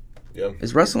 Yeah,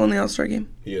 Is Russell in the All-Star game?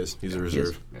 he is. He's a He is.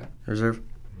 reserve. Reserve.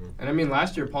 And I mean,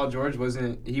 last year Paul George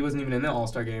wasn't even in the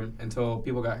All-Star game until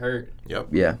people got hurt. Yep.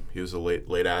 Yeah. He was a late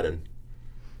add-in.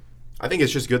 I think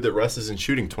it's just good that Russ isn't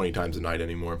shooting 20 times a night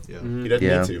anymore. Yeah. Mhm. He doesn't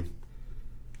Yeah. need to.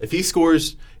 If he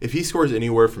scores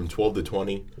anywhere from 12 to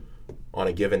 20 on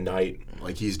a given night,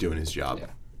 like he's doing his job. Yeah.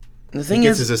 The He thing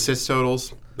gets is, his assist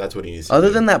totals. That's what he needs. other to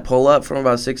do. than that pull up from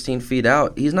about 16 feet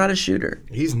out, he's not a shooter.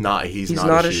 he's not. He's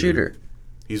not a shooter.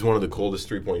 He's one of the coldest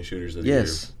 3-point shooters of the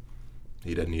Yes. year.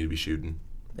 He doesn't need to be shooting.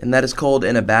 And that is cold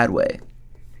in a bad way.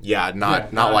 Yeah, not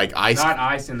Yeah, like ice. Not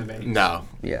ice in the veins. No,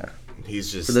 Yeah.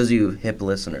 he's just For those of you hip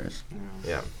listeners.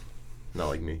 yeah, not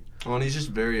like me. Well, and he's just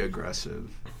very aggressive,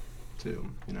 too.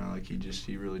 You know, like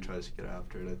he really tries to get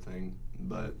after it, I think.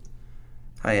 But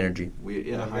High energy. high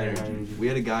Very energy. high energy. We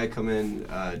had a guy come in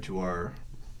to our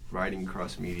writing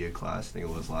cross media class, I think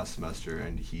it was last semester,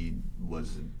 and he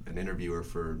was an interviewer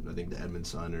for, I think, the Edmond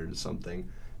Sun or something.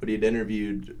 But he had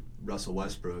interviewed Russell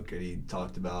Westbrook, and he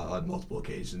talked about on multiple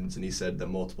occasions, and he said that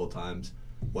multiple times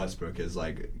Westbrook has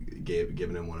like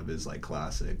given him one of his like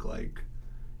classic like,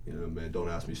 you know, man, don't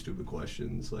ask me stupid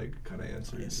questions, like kind of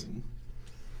answers. Yes. And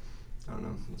I don't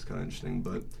know, it's kind of interesting.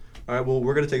 But all right, well,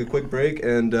 we're gonna take a quick break,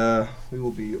 and we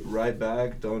will be right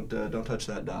back. Don't touch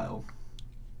that dial.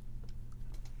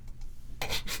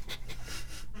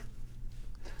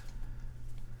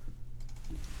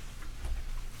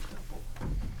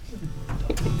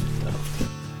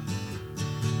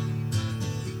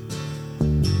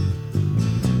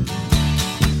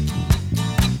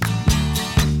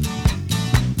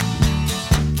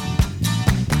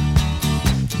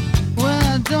 Well,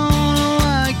 I don't know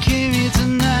why I came here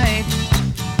tonight.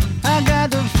 I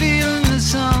got the feeling that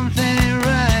something ain't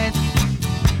right.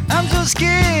 I'm so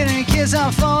scared in case I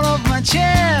fall off my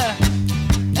chair.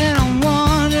 And I'm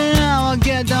wondering how I'll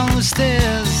get down the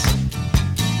stairs.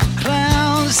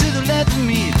 Clowns to the left of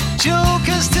me,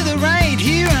 jokers to the right.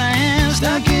 Here I am,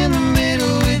 stuck in the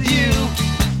middle with you.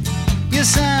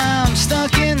 Yes, I'm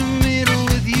stuck in the middle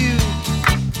with you.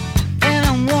 And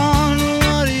I'm wondering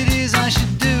what it is I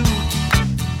should do.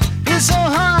 It's so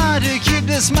hard to keep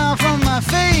the smile from my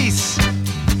face.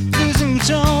 Losing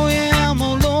control, yeah, I'm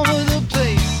all over the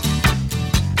place.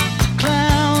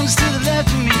 Clowns to the left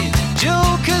of me,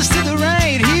 jokers to the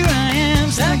right. Here I am,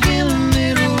 stuck in the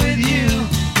middle with you.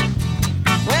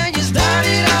 When you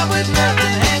started out with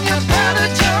nothing and your powder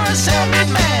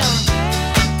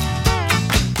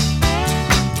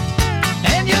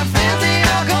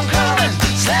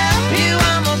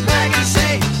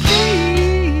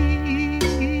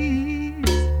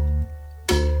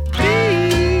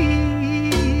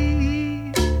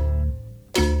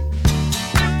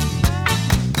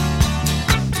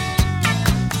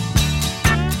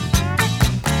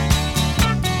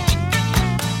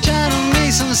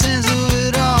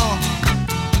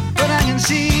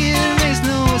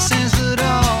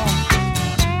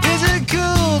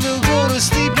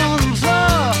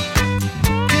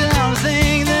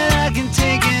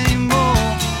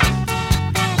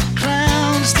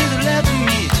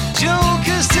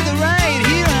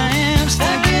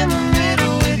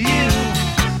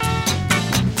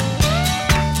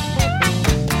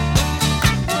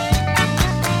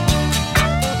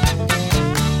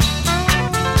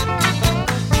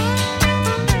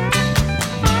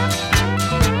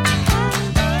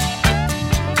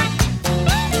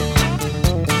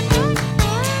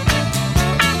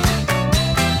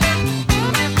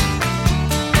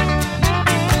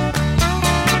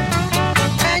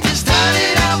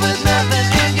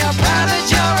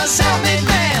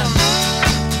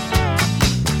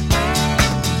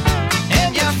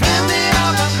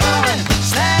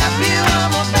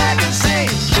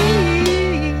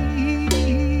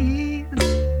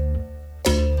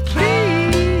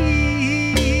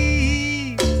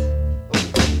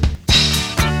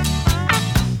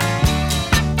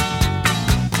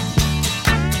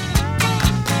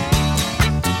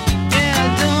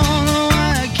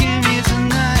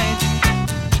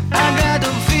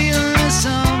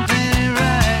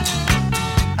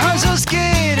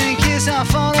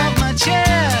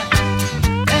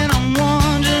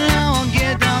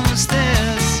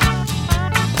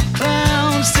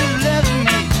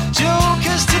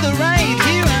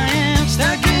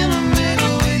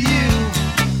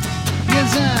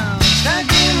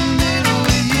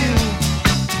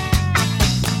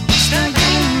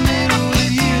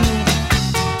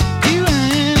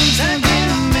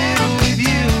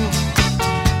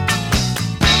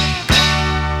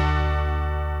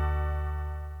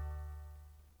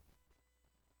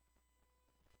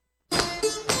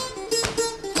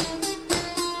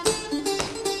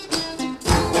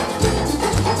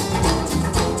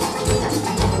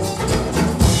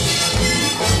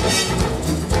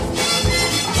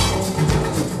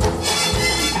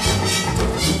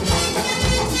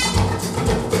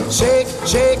Shake,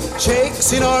 shake, shake,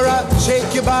 Sinora,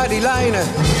 shake your body line.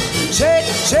 Shake,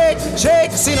 shake,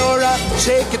 shake, Sinora,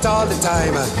 shake it all the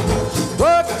time.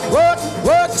 Work, work,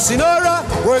 work, Sinora,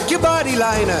 work your body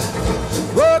line.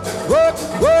 Work, work,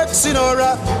 work,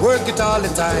 Sinora, work it all the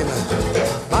time.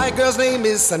 My girl's name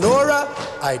is Sonora.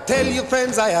 I tell you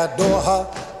friends, I adore her.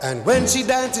 And when she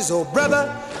dances, oh brother,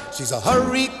 she's a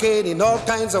hurricane in all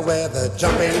kinds of weather.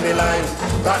 Jump in the line,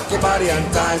 rock your body on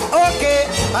time. Okay,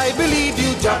 I believe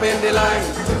you, jump in the line,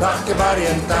 rock your body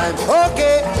on time.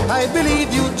 Okay, I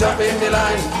believe you, jump in the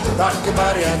line, rock your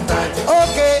body on time.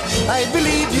 Okay, I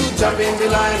believe you, jump in the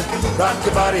line, rock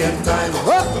your body on time.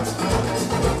 Oh.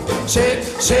 Shake,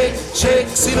 shake, shake,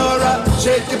 Sinora,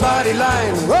 shake your body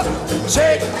line. Whoop.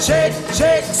 Shake, shake,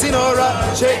 shake, Sinora,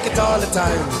 shake it all the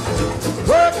time.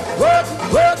 Work, work,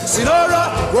 work,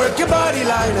 Sinora, work your body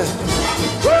line.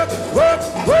 Work, work,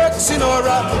 work,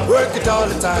 Sinora, work it all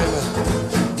the time.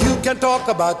 You can talk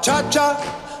about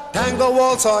cha-cha, tango,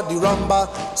 waltz or the rumba.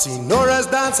 Senora's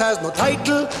dance has no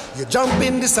title. You jump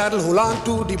in the saddle, hold on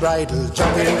to the bridle.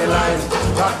 Jump in the line,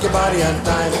 rock your body on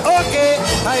time. Okay,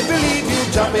 I believe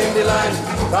you, jump in the line,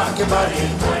 rock your body.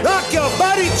 Rock your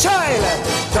body, child.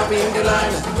 Jump in the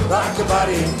line, rock your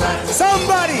body in time.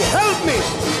 Somebody help me.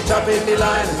 Jump in the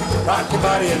line, rock your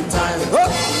body in time.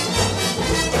 Oh.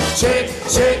 Shake,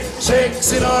 shake, shake,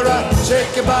 Sinora,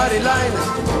 shake your body line.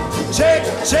 Shake,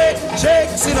 shake, shake,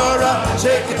 Sinora,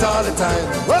 shake it all the time.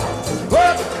 Work,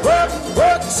 work, work,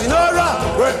 work,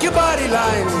 Sinora, work your body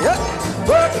line. Yeah.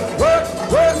 Work, work,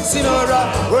 work,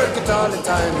 Sinora, work it all the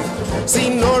time.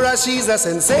 Sinora, she's a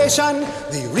sensation,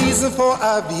 the reason for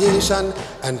aviation.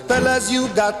 And fellas, you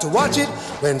got to watch it.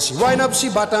 When she wind up, she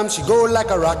bottom, she go like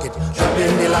a rocket. Jump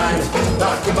in the line,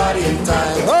 rock your body in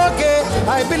time. Okay,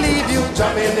 I believe you,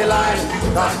 jump in the line,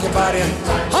 rock your body in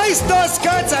time. Hoist those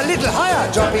skirts a little higher,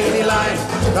 jump in the line,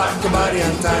 rock your body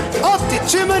in time. Up the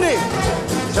chimney,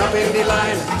 jump in the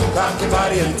line, rock your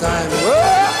body in time.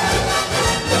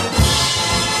 Whoa.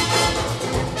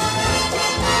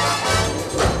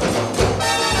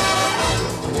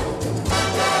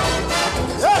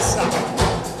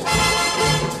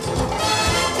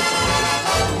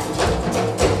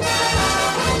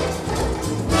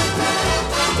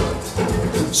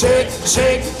 Shake,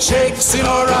 shake, shake,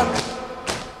 Sinora.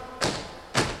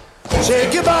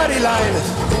 Shake your body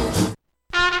line.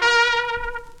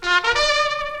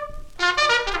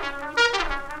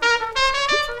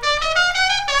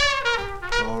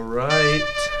 All right.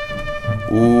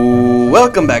 Ooh,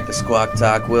 welcome back to Squawk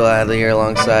Talk. Will Adley here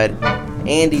alongside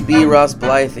Andy B, Ross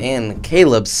Blythe, and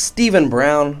Caleb Stephen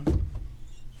Brown.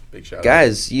 Big shout out.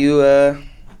 Guys, you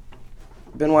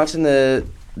been watching the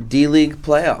D-League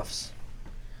playoffs?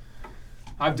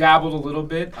 I've dabbled a little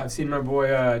bit. I've seen my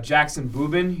boy Jackson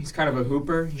Boobin. He's kind of a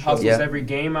hooper. He hustles Yeah. every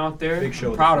game out there. Big show.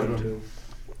 I'm with proud the of him. friend, too.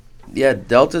 Yeah,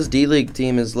 Delta's D-League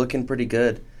team is looking pretty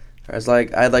good. I'd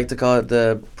like to call it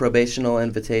the probational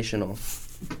invitational.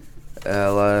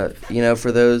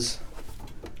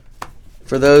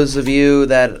 For those of you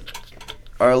that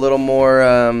are a little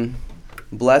more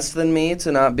blessed than me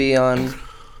to not be on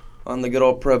the good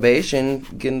old probation,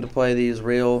 getting to play these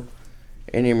real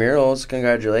intramurals,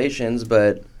 congratulations.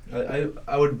 But I'm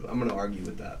going to argue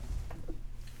with that,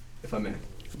 if I may.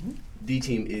 D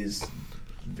team is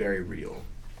very real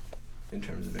in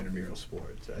terms of intramural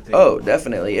sports. I think.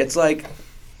 Definitely. It's like,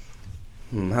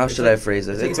 how should I phrase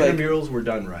I this? think It's like, intramurals were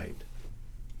done right.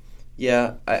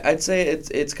 yeah, I'd say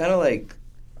it's kind of like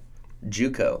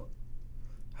JUCO.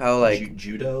 How like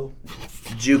Judo,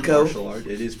 JUCO? martial art.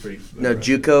 It is pretty. No,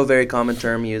 JUCO, very common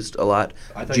term used a lot.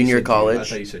 I thought Junior you said college. I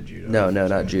thought you said judo. No, not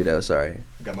Sorry. judo. Sorry.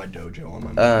 I got my dojo on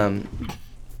my mind.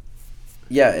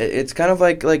 Yeah, it's kind of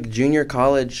like junior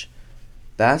college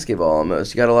basketball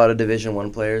almost. You got a lot of Division I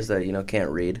players that can't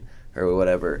read or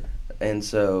whatever, and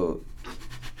so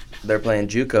they're playing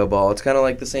JUCO ball. It's kind of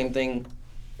like the same thing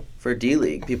for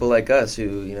D-League. People like us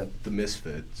who The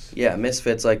misfits. yeah,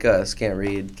 misfits like us, can't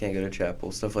read, can't go to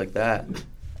chapel, stuff like that.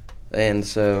 And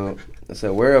so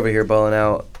we're over here balling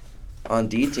out on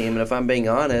D team, and if I'm being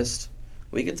honest,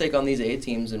 we could take on these A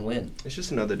teams and win. It's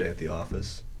just another day at the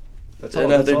office. That's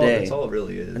Another day. That's all it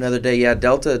really is. Another day, yeah.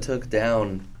 Delta took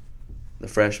down the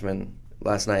freshmen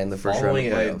last night in the first round of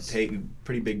Following a playoffs.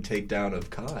 pretty big takedown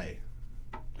of Kai.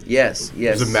 Yes.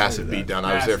 It was a massive beatdown.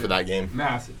 I was there for that game.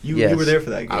 Massive. You Yes. were there for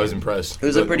that game. I was impressed. It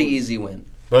was a pretty easy win.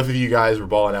 Both of you guys were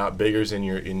balling out. Biggers in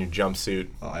your jumpsuit.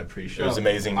 Oh, I appreciate It was it.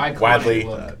 amazing. Iconic Wadley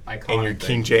look. in your Iconic.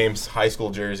 King James high school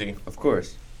jersey. Of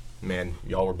course. Man,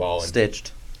 y'all were balling.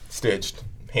 Stitched. Stitched.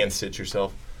 Hand stitch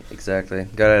yourself. Exactly.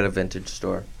 Got it at a vintage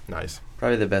store. Nice.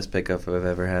 Probably the best pickup I've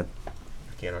ever had. I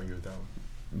can't argue with that one.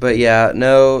 But yeah,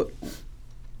 no,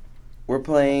 we're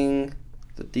playing.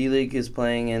 The D League is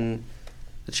playing in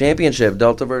the championship,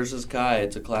 Delta versus Kai.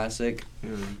 It's a classic, Yeah.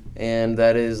 and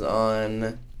that is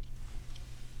on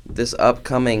this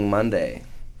upcoming Monday.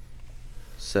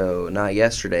 So not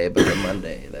yesterday, but the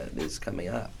Monday that is coming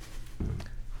up.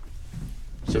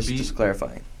 So Just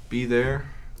clarifying. be there,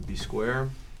 be square,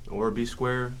 or be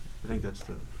square. I think that's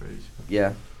the phrase.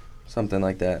 Yeah, something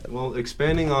like that. Well,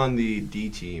 expanding on the D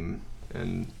team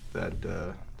and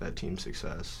that team's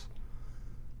success.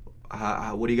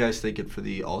 What do you guys think for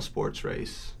the all sports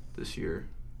race this year?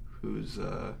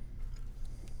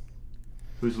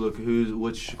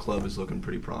 Which club is looking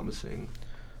pretty promising?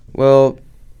 Well,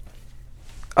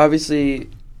 obviously,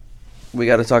 we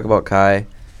got to talk about Kai.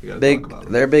 We gotta Big, talk about it.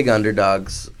 they're big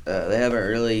underdogs. They haven't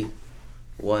really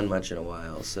won much in a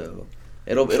while, so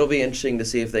it'll be interesting to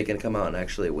see if they can come out and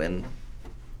actually win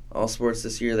all sports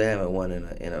this year. They haven't won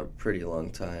in a pretty long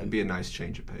It'd time. be a nice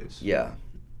change of pace. Yeah,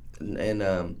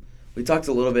 and we talked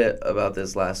a little bit about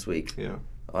this last week Yeah.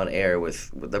 on air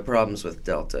with the problems with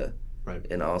Delta Right.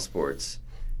 in all sports.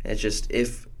 And it's just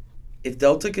if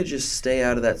Delta could just stay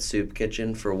out of that soup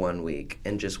kitchen for 1 week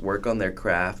and just work on their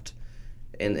craft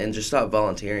and just stop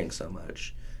volunteering so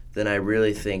much, then I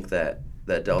really think that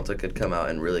Delta could come out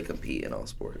and really compete in all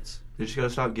sports. You just gotta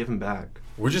stop giving back.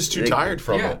 We're just too They- tired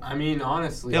from Yeah, it. I mean,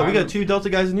 honestly. Yeah, we I'm- got 2 Delta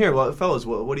guys in here. Well, fellas,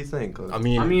 what do you think? I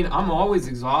mean, I'm always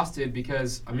exhausted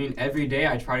because, every day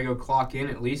I try to go clock in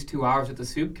at least 2 hours at the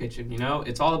soup kitchen, you know?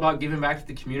 It's all about giving back to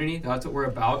the community. That's what we're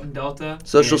about in Delta.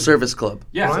 Social And- service club.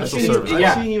 Yeah, Well, I've social seen, service. I've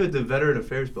yeah. seen you at the Veteran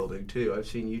Affairs building too. I've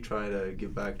seen you try to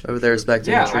give back to Over the there, troops.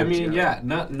 respecting Yeah,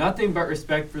 the troops, nothing but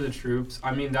respect for the troops.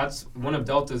 That's one of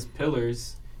Delta's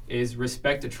pillars is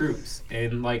respect the troops.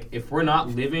 And if we're not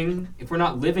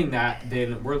living that,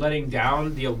 then we're letting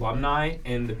down the alumni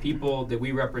and the people that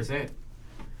we represent.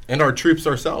 and our troops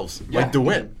ourselves, Yeah. like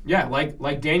DeWint. Yeah,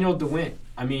 like Daniel DeWint.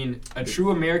 A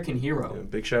true American hero. Yeah,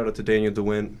 big shout out to Daniel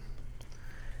DeWint.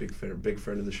 Big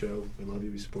friend of the show. We love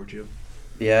you. We support you.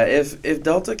 Yeah, if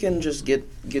Delta can just get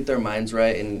their minds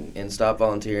right and stop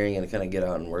volunteering and kind of get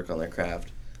out and work on their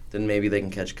craft, then maybe they can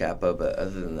catch Kappa. But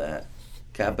other than that,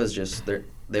 Kappa's just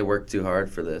they work too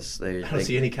hard for this. I don't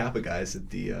see any Kappa guys at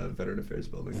the Veteran Affairs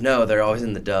building. No, they're always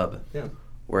in the dub. Yeah.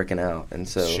 Working out, and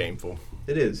so Shameful.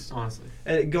 It is. Honestly.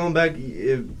 And going back,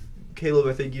 Caleb,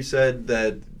 I think you said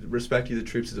that respect you the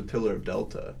troops is a pillar of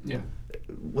Delta. Yeah.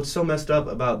 What's so messed up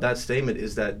about that statement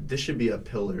is that this should be a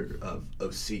pillar of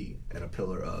C and a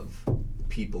pillar of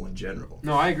people in general.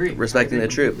 No, I agree. respecting I the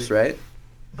agree troops, completely. right?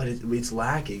 But it's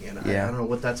lacking, and I Yeah. don't know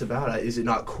what that's about. Is it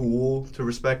not cool to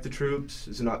respect the troops?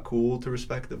 Is it not cool to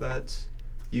respect the vets?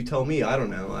 You tell me. I don't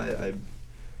know. I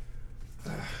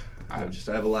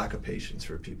have a lack of patience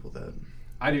for people that.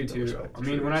 I do Don't too. respect the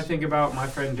When I troops. think about my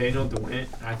friend Daniel DeWint,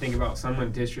 and I think about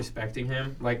someone disrespecting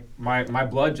him, my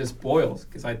blood just boils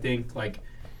because I think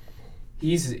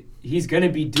he's gonna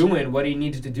be doing what he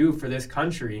needs to do for this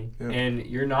country, Yeah. and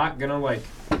you're not gonna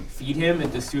feed him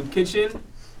at the soup kitchen.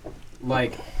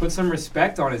 Put some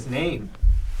respect on his name.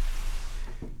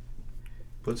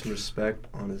 Put some respect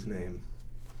on his name.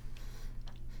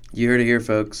 You heard it here,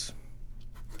 folks.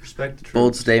 Respect the troops.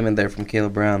 Bold statement there from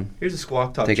Caleb Brown. Here's a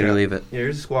Squawk Talk. Take it or leave it. Yeah,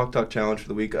 here's a Squawk Talk challenge for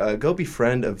the week. Go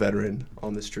befriend a veteran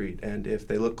on the street, and if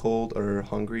they look cold or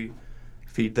hungry,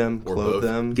 feed them, Or clothe both.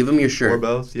 them. Give them your Or shirt.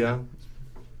 both, yeah.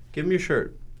 Give them your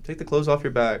shirt. Take the clothes off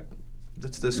your back.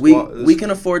 That's the We squad.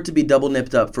 can afford to be double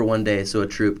nipped up for 1 day, so a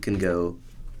troop can go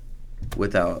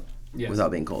without Yes,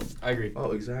 being cold. I agree.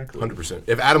 Oh, exactly. 100%.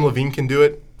 If Adam Levine can do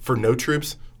it for no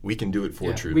troops, we can do it for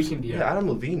Yeah, troops. we can. Yeah. Yeah, Adam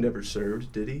Levine never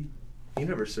served, did he? He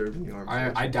never served in the armed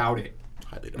forces. I doubt it.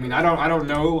 Highly I don't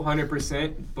know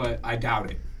 100%, but I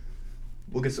doubt it.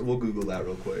 We'll Google that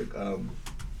real quick.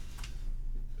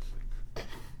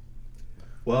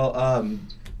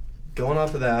 Going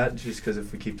off of that, just because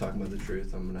if we keep talking about the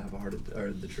truth, I'm gonna have a heart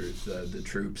the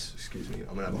troops. Excuse me.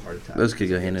 I'm gonna have a heart attack. Those could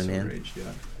go hand in So hand. enraged,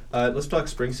 yeah. Let's talk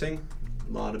Spring Sing.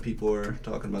 A lot of people are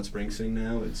talking about Spring Sing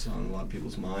now. It's on a lot of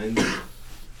people's minds.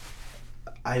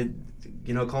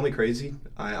 Call me crazy.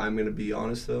 I'm gonna be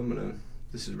honest though.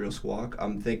 This is real squawk.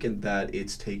 I'm thinking that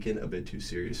it's taken a bit too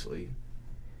seriously.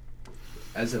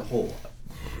 As a whole.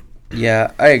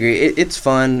 Yeah, I agree. It's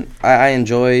fun. I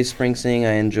enjoy Spring Sing.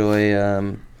 I enjoy.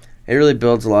 It really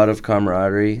builds a lot of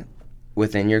camaraderie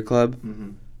within your club.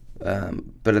 Mm-hmm.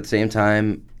 But at the same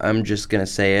time, I'm just going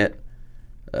to say it.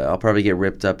 I'll probably get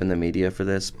ripped up in the media for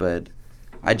this, but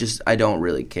I don't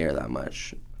really care that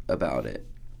much about it.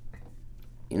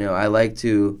 You know, I like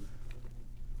to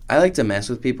mess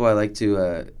with people. I like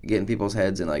to get in people's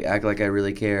heads and like act like I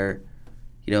really care.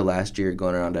 You know, last year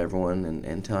going around to everyone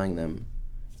and telling them,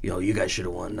 you guys should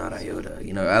have won, not iota.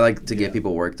 You know, I like to get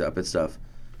people worked up and stuff,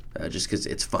 just because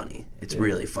it's funny. It's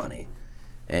really funny,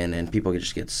 and people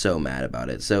just get so mad about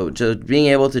it. So just being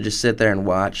able to just sit there and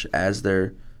watch as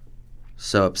they're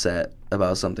so upset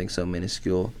about something so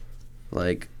minuscule,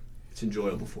 like, It's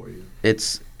enjoyable for you.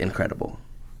 it's incredible.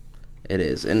 It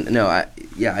is. And no, I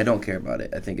don't care about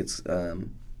it. I think it's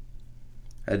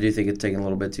I do think it's taken a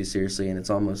little bit too seriously, and it's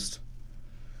almost,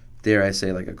 dare I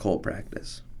say, like a cult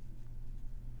practice.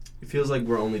 It feels like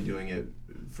we're only doing it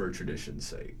for tradition's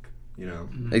sake, you know?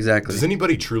 Exactly. Does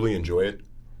anybody truly enjoy it?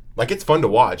 Like, it's fun to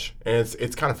watch, and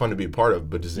it's kind of fun to be a part of,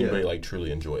 but does anybody, like,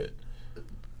 truly enjoy it?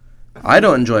 I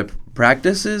don't enjoy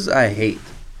practices. I hate.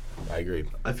 I agree.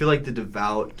 I feel like the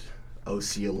devout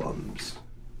OC alums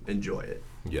enjoy it.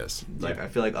 Yes. Like, I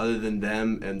feel like other than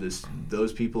them and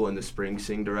those people and the spring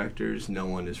sing directors, no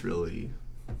one is really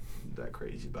that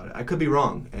crazy about it. I could be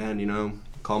wrong, and,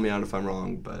 call me out if I'm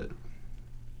wrong, but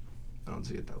I don't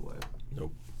see it that way.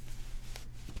 Nope.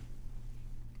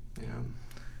 Yeah.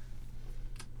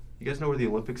 You guys know where the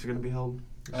Olympics are going to be held?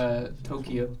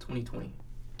 Tokyo 2020.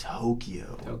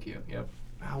 Tokyo. Tokyo, yep.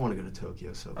 I want to go to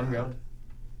Tokyo so bad. I'm going.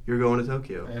 You're going to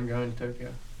Tokyo? I am going to Tokyo.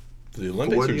 The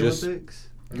Olympics For are the just Olympics?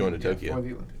 going to Yeah, Tokyo. for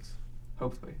the Olympics.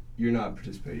 Hopefully. You're not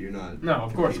participating. You're not. No,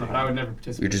 of course not. competing. I would never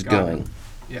participate. You're just God, going.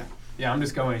 no. Yeah, I'm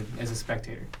just going as a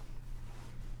spectator.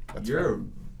 That's You're fair. a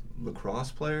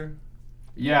lacrosse player?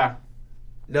 Yeah,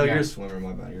 No, Yeah. you're a swimmer.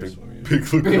 My bad. You're a swimmer. Big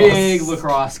lacrosse. big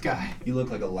lacrosse guy. You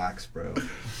look like a lax bro.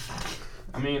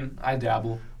 I mean, I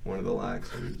dabble. One of the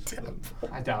laxers.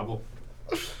 I dabble.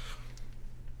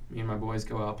 Me and my boys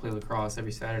go out play lacrosse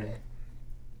every Saturday.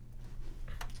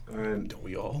 All right. Don't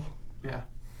we all? Yeah.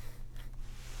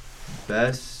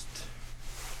 Best.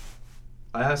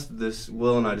 I asked this.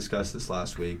 Will and I discussed this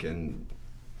last week, and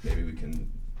maybe we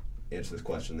can answer this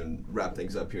question and wrap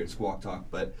things up here at Squawk Talk.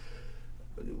 But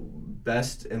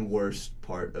best and worst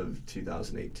part of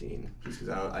 2018, just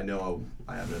because I know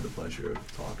I haven't had the pleasure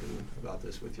of talking about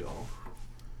this with y'all.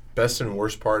 Best and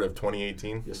worst part of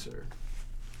 2018? Yes, sir.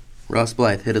 Ross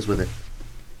Blythe, hit us with it.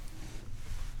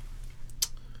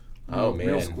 Oh, man.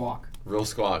 Real squawk. Real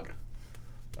squawk.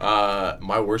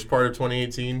 My worst part of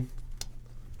 2018,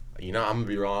 I'm going to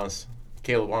be honest.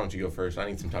 Caleb, why don't you go first? I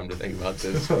need some time to think about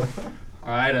this. All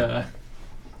right.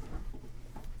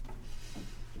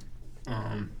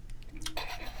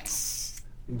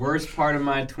 Worst part of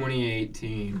my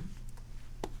 2018.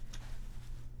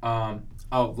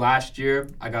 Last year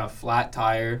I got a flat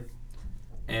tire,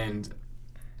 and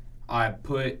I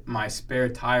put my spare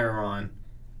tire on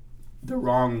the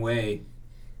wrong way,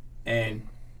 and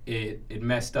it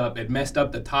messed up. It messed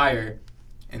up the tire,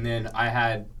 and then I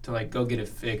had to go get it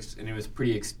fixed, and it was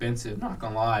pretty expensive, not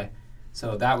gonna lie.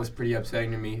 So that was pretty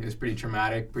upsetting to me. It was pretty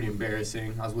traumatic, pretty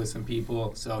embarrassing. I was with some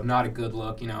people, so not a good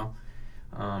look,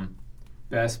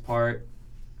 Best part,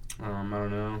 I don't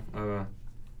know.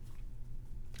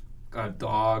 Got a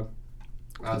dog.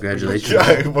 That was pretty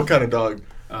Congratulations. chill. What kind of dog?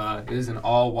 It is an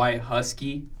all-white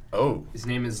husky. Oh, His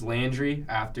name is Landry,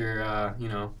 after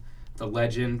the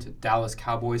legend Dallas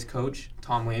Cowboys coach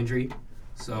Tom Landry.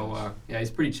 So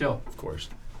he's pretty chill. of course.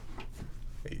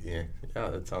 Yeah,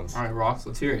 that sounds... All right, Ross,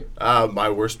 let's hear it. My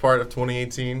worst part of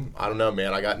 2018, I don't know,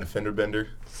 man. I got in a fender bender. It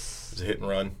was a hit and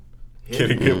run.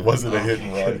 Kidding, it wasn't a hit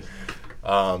and run.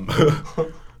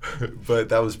 But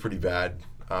that was pretty bad.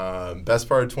 Best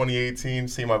part of 2018,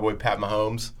 seeing my boy Pat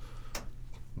Mahomes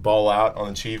ball out on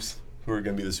the Chiefs, who are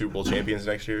going to be the Super Bowl champions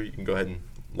next year. You can go ahead and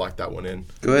lock that one in.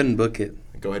 Go ahead and book it.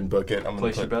 Go ahead and book it. I'm going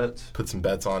Place your to bets. put some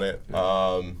bets on it.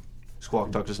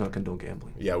 Squawk Talk does not condone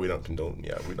gambling. Yeah, we don't condone.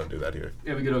 Yeah, we don't do that here.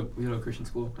 Yeah, we go to a Christian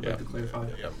school. I'd Yeah. like to clarify.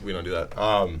 Yeah, we don't do that.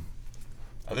 Other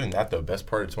than that, though, best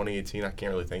part of 2018, I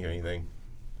can't really think of anything.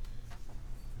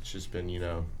 It's just been, it's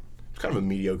kind of a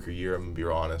mediocre year, I'm going to be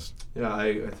real honest. Yeah,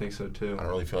 I think so too. I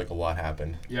don't really feel like a lot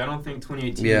happened. Yeah, I don't think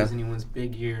 2018 Yeah. was anyone's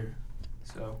big year.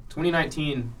 So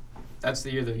 2019, that's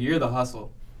the year of the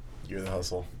hustle. Year of the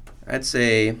hustle. I'd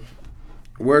say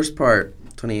worst part,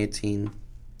 2018,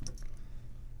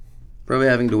 probably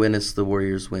having to witness the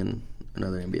Warriors win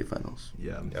another NBA Finals.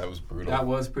 Yeah. Yeah, that was brutal. That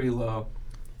was pretty low.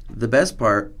 The best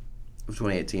part of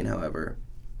 2018, however,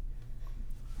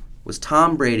 was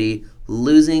Tom Brady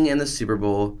losing in the Super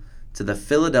Bowl to the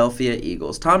Philadelphia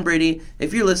Eagles. Tom Brady,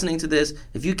 if you're listening to this,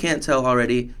 if you can't tell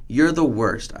already, you're the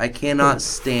worst. I cannot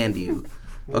stand you.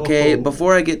 Okay, Whoa.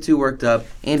 before I get too worked up,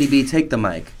 Andy B, take the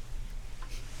mic.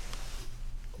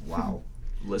 Wow.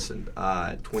 Listen,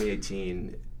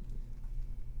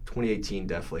 2018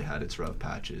 definitely had its rough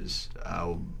patches.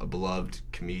 A beloved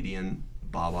comedian,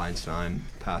 Bob Einstein,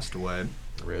 passed away.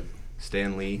 Rip.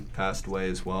 Stan Lee passed away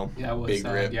as well. Yeah, that was Big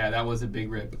sad. rip. Yeah, that was a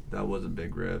big rip. That was a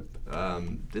big rip.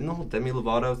 Didn't the whole Demi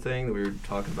Lovato thing that we were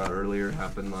talking about earlier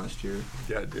happen last year?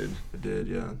 Yeah, it did. It did,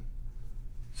 yeah.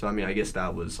 So, I mean, I guess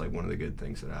that was like one of the good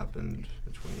things that happened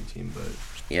in 2018, but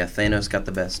Yeah, Thanos got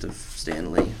the best of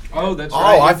Stan Lee. Oh, that's Oh,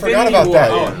 right. I forgot Infinity about War.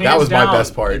 that. Oh, Yeah, hands that was my down,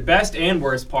 best part. The best and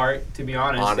worst part, to be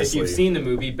honest. Honestly. If you've seen the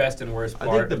movie, best and worst I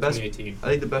part think the of best 2018. I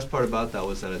think the best part about that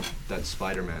was that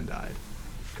Spider-Man died.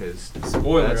 Because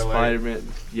Spoiler that alert. Spider-Man,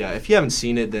 yeah, if you haven't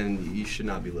seen it, then you should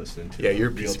not be listening to Yeah, it. you're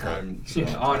a piece of crap. real-time.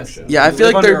 Yeah, honestly. Yeah, I You feel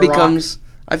live like there under a rock.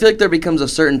 becomes a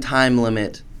certain time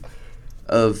limit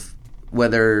of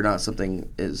whether or not something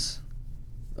is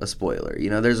a spoiler. You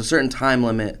know, there's a certain time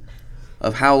limit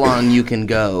of how long you can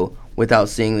go without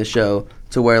seeing the show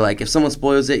to where, like, if someone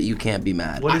spoils it, you can't be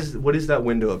mad. What is that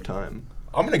window of time?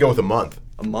 I'm gonna go with a month.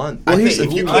 A month? I here's think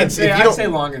the- if you I'd can't, say, if you I'd don't, say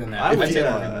longer than that. I would- I'd say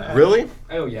yeah. longer than that. really,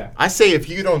 Oh, yeah. I say if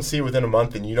you don't see within a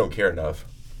month, then you don't care enough.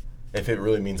 If it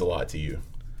really means a lot to you.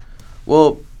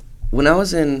 Well, when I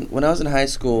was in high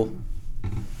school,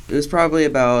 it was probably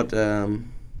about.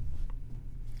 I'm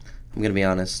gonna be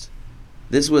honest.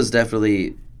 This was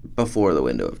definitely before the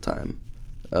window of time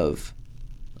of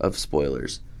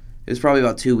spoilers. It was probably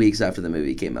about 2 weeks after the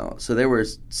movie came out, so there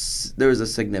was a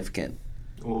significant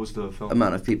What was the film?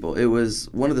 amount of people. It was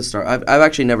one of the Star. I've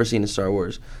actually never seen a Star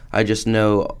Wars. I just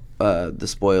know the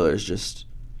spoilers. Just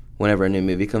whenever a new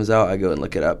movie comes out, I go and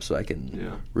look it up so I can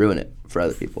Yeah. ruin it for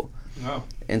other people. Oh.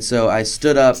 And so I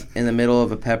stood up in the middle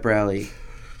of a pep rally,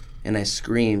 and I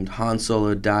screamed, "Han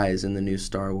Solo dies in the new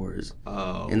Star Wars!"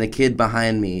 Oh. And the kid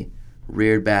behind me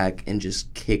reared back and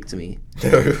just kicked me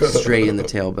straight in the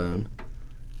tailbone.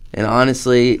 And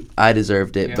honestly, I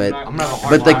deserved it, Yeah, but I'm not a But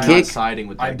hard the time kick- not siding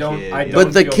with that I don't- kid. I yeah. don't-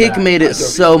 but the feel kick bad. made I it don't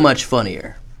so either. much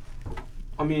funnier.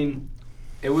 I mean,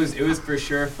 it was for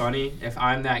sure funny. If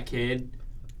I'm that kid,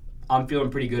 I'm feeling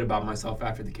pretty good about myself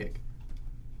after the kick.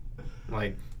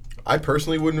 Like, I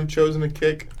personally wouldn't have chosen a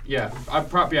kick. yeah,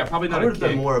 probably I not a would have kick.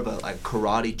 done more of a like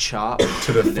karate chop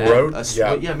To the neck, throat?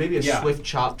 yeah, maybe a Yeah. swift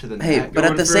chop to the Hey, neck. but at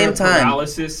Going the for same a time-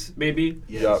 paralysis, maybe.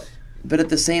 Yes. Yup. But at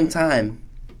the same time,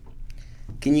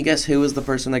 can you guess who was the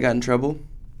person that got in trouble?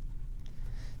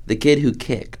 The kid who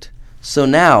kicked. So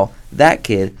now, that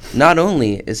kid, not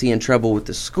only is he in trouble with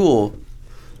the school,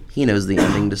 he knows the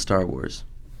ending to Star Wars.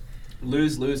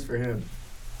 Lose for him.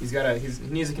 He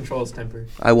needs to control his temper.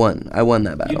 I won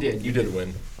that battle. You did. You did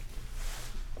win.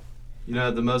 You know,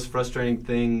 the most frustrating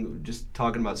thing, just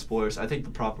talking about spoilers, I think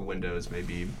the proper window is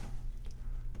maybe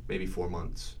 4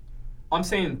 months. I'm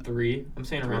saying 3. I'm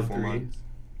saying 3 or around 4 3. months.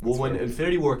 Well, when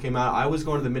Infinity War came out, I was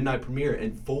going to the midnight premiere,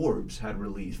 and Forbes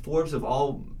of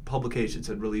all publications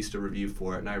had released a review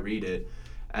for it, and I read it,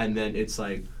 and then it's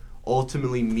like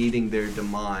ultimately meeting their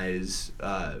demise.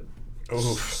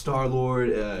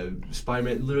 Star-Lord,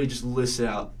 Spider-Man, literally just listed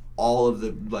out all of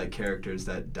the like characters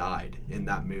that died in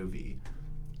that movie.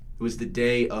 It was the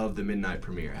day of the midnight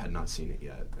premiere. I had not seen it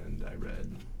yet, and I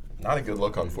read. Not a good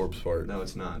look on Forbes' part. No,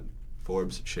 it's not.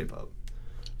 Forbes, shape up.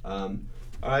 All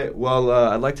right. Well,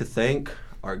 I'd like to thank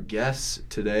our guests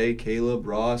today, Caleb,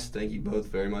 Ross. Thank you both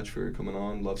very much for coming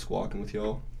on. Love squawking with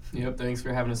y'all. Yep, thanks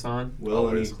for having us on. Will, any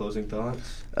Always. closing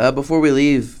thoughts? Before we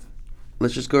leave,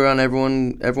 let's just go around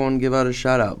everyone give out a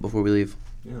shout out before we leave.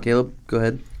 Yeah. Caleb, go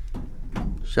ahead.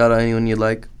 Shout out anyone you'd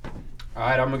like. All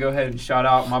right, I'm going to go ahead and shout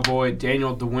out my boy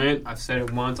Daniel DeWint. I've said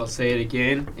it once, I'll say it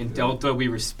again. In Delta, we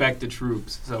respect the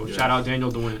troops. So Yeah. shout out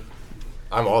Daniel DeWint.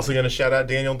 I'm also going to shout out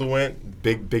Daniel DeWint,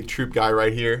 big troop guy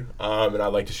right here. And I'd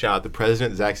like to shout out the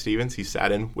president, Zach Stevens. He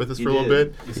sat in with us He for a little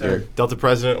did. bit. Yes, sir. Delta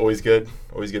president, always good.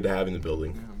 Always good to have in the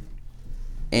building.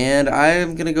 And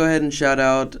I'm going to go ahead and shout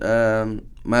out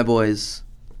my boys,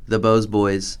 the Bo's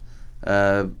boys.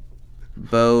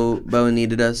 Bo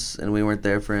needed us, and we weren't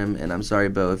there for him. And I'm sorry,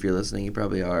 Bo, if you're listening. You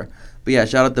probably are. But yeah,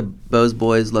 shout out the Bo's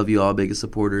boys. Love you all, biggest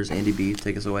supporters. Andy B,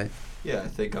 take us away. Yeah, I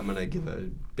think I'm going to give a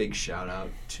big shout out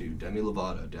to Demi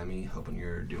Lovato. Demi, hoping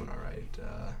you're doing all right.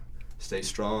 Stay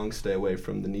strong, stay away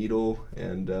from the needle,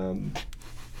 and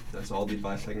that's all the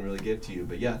advice I can really give to you.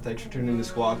 But yeah, thanks for tuning in to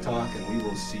Squawk Talk, and we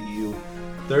will see you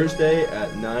Thursday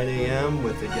at 9 a.m.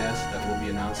 with a guest that will be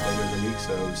announced later in the week,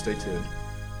 so stay tuned.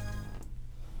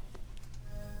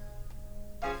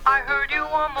 I heard you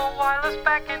on the wireless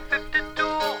back in 52,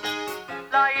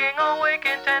 lying awake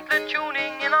intently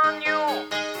tuning in on you.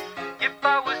 If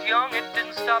I was young, it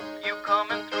didn't stop you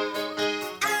coming through.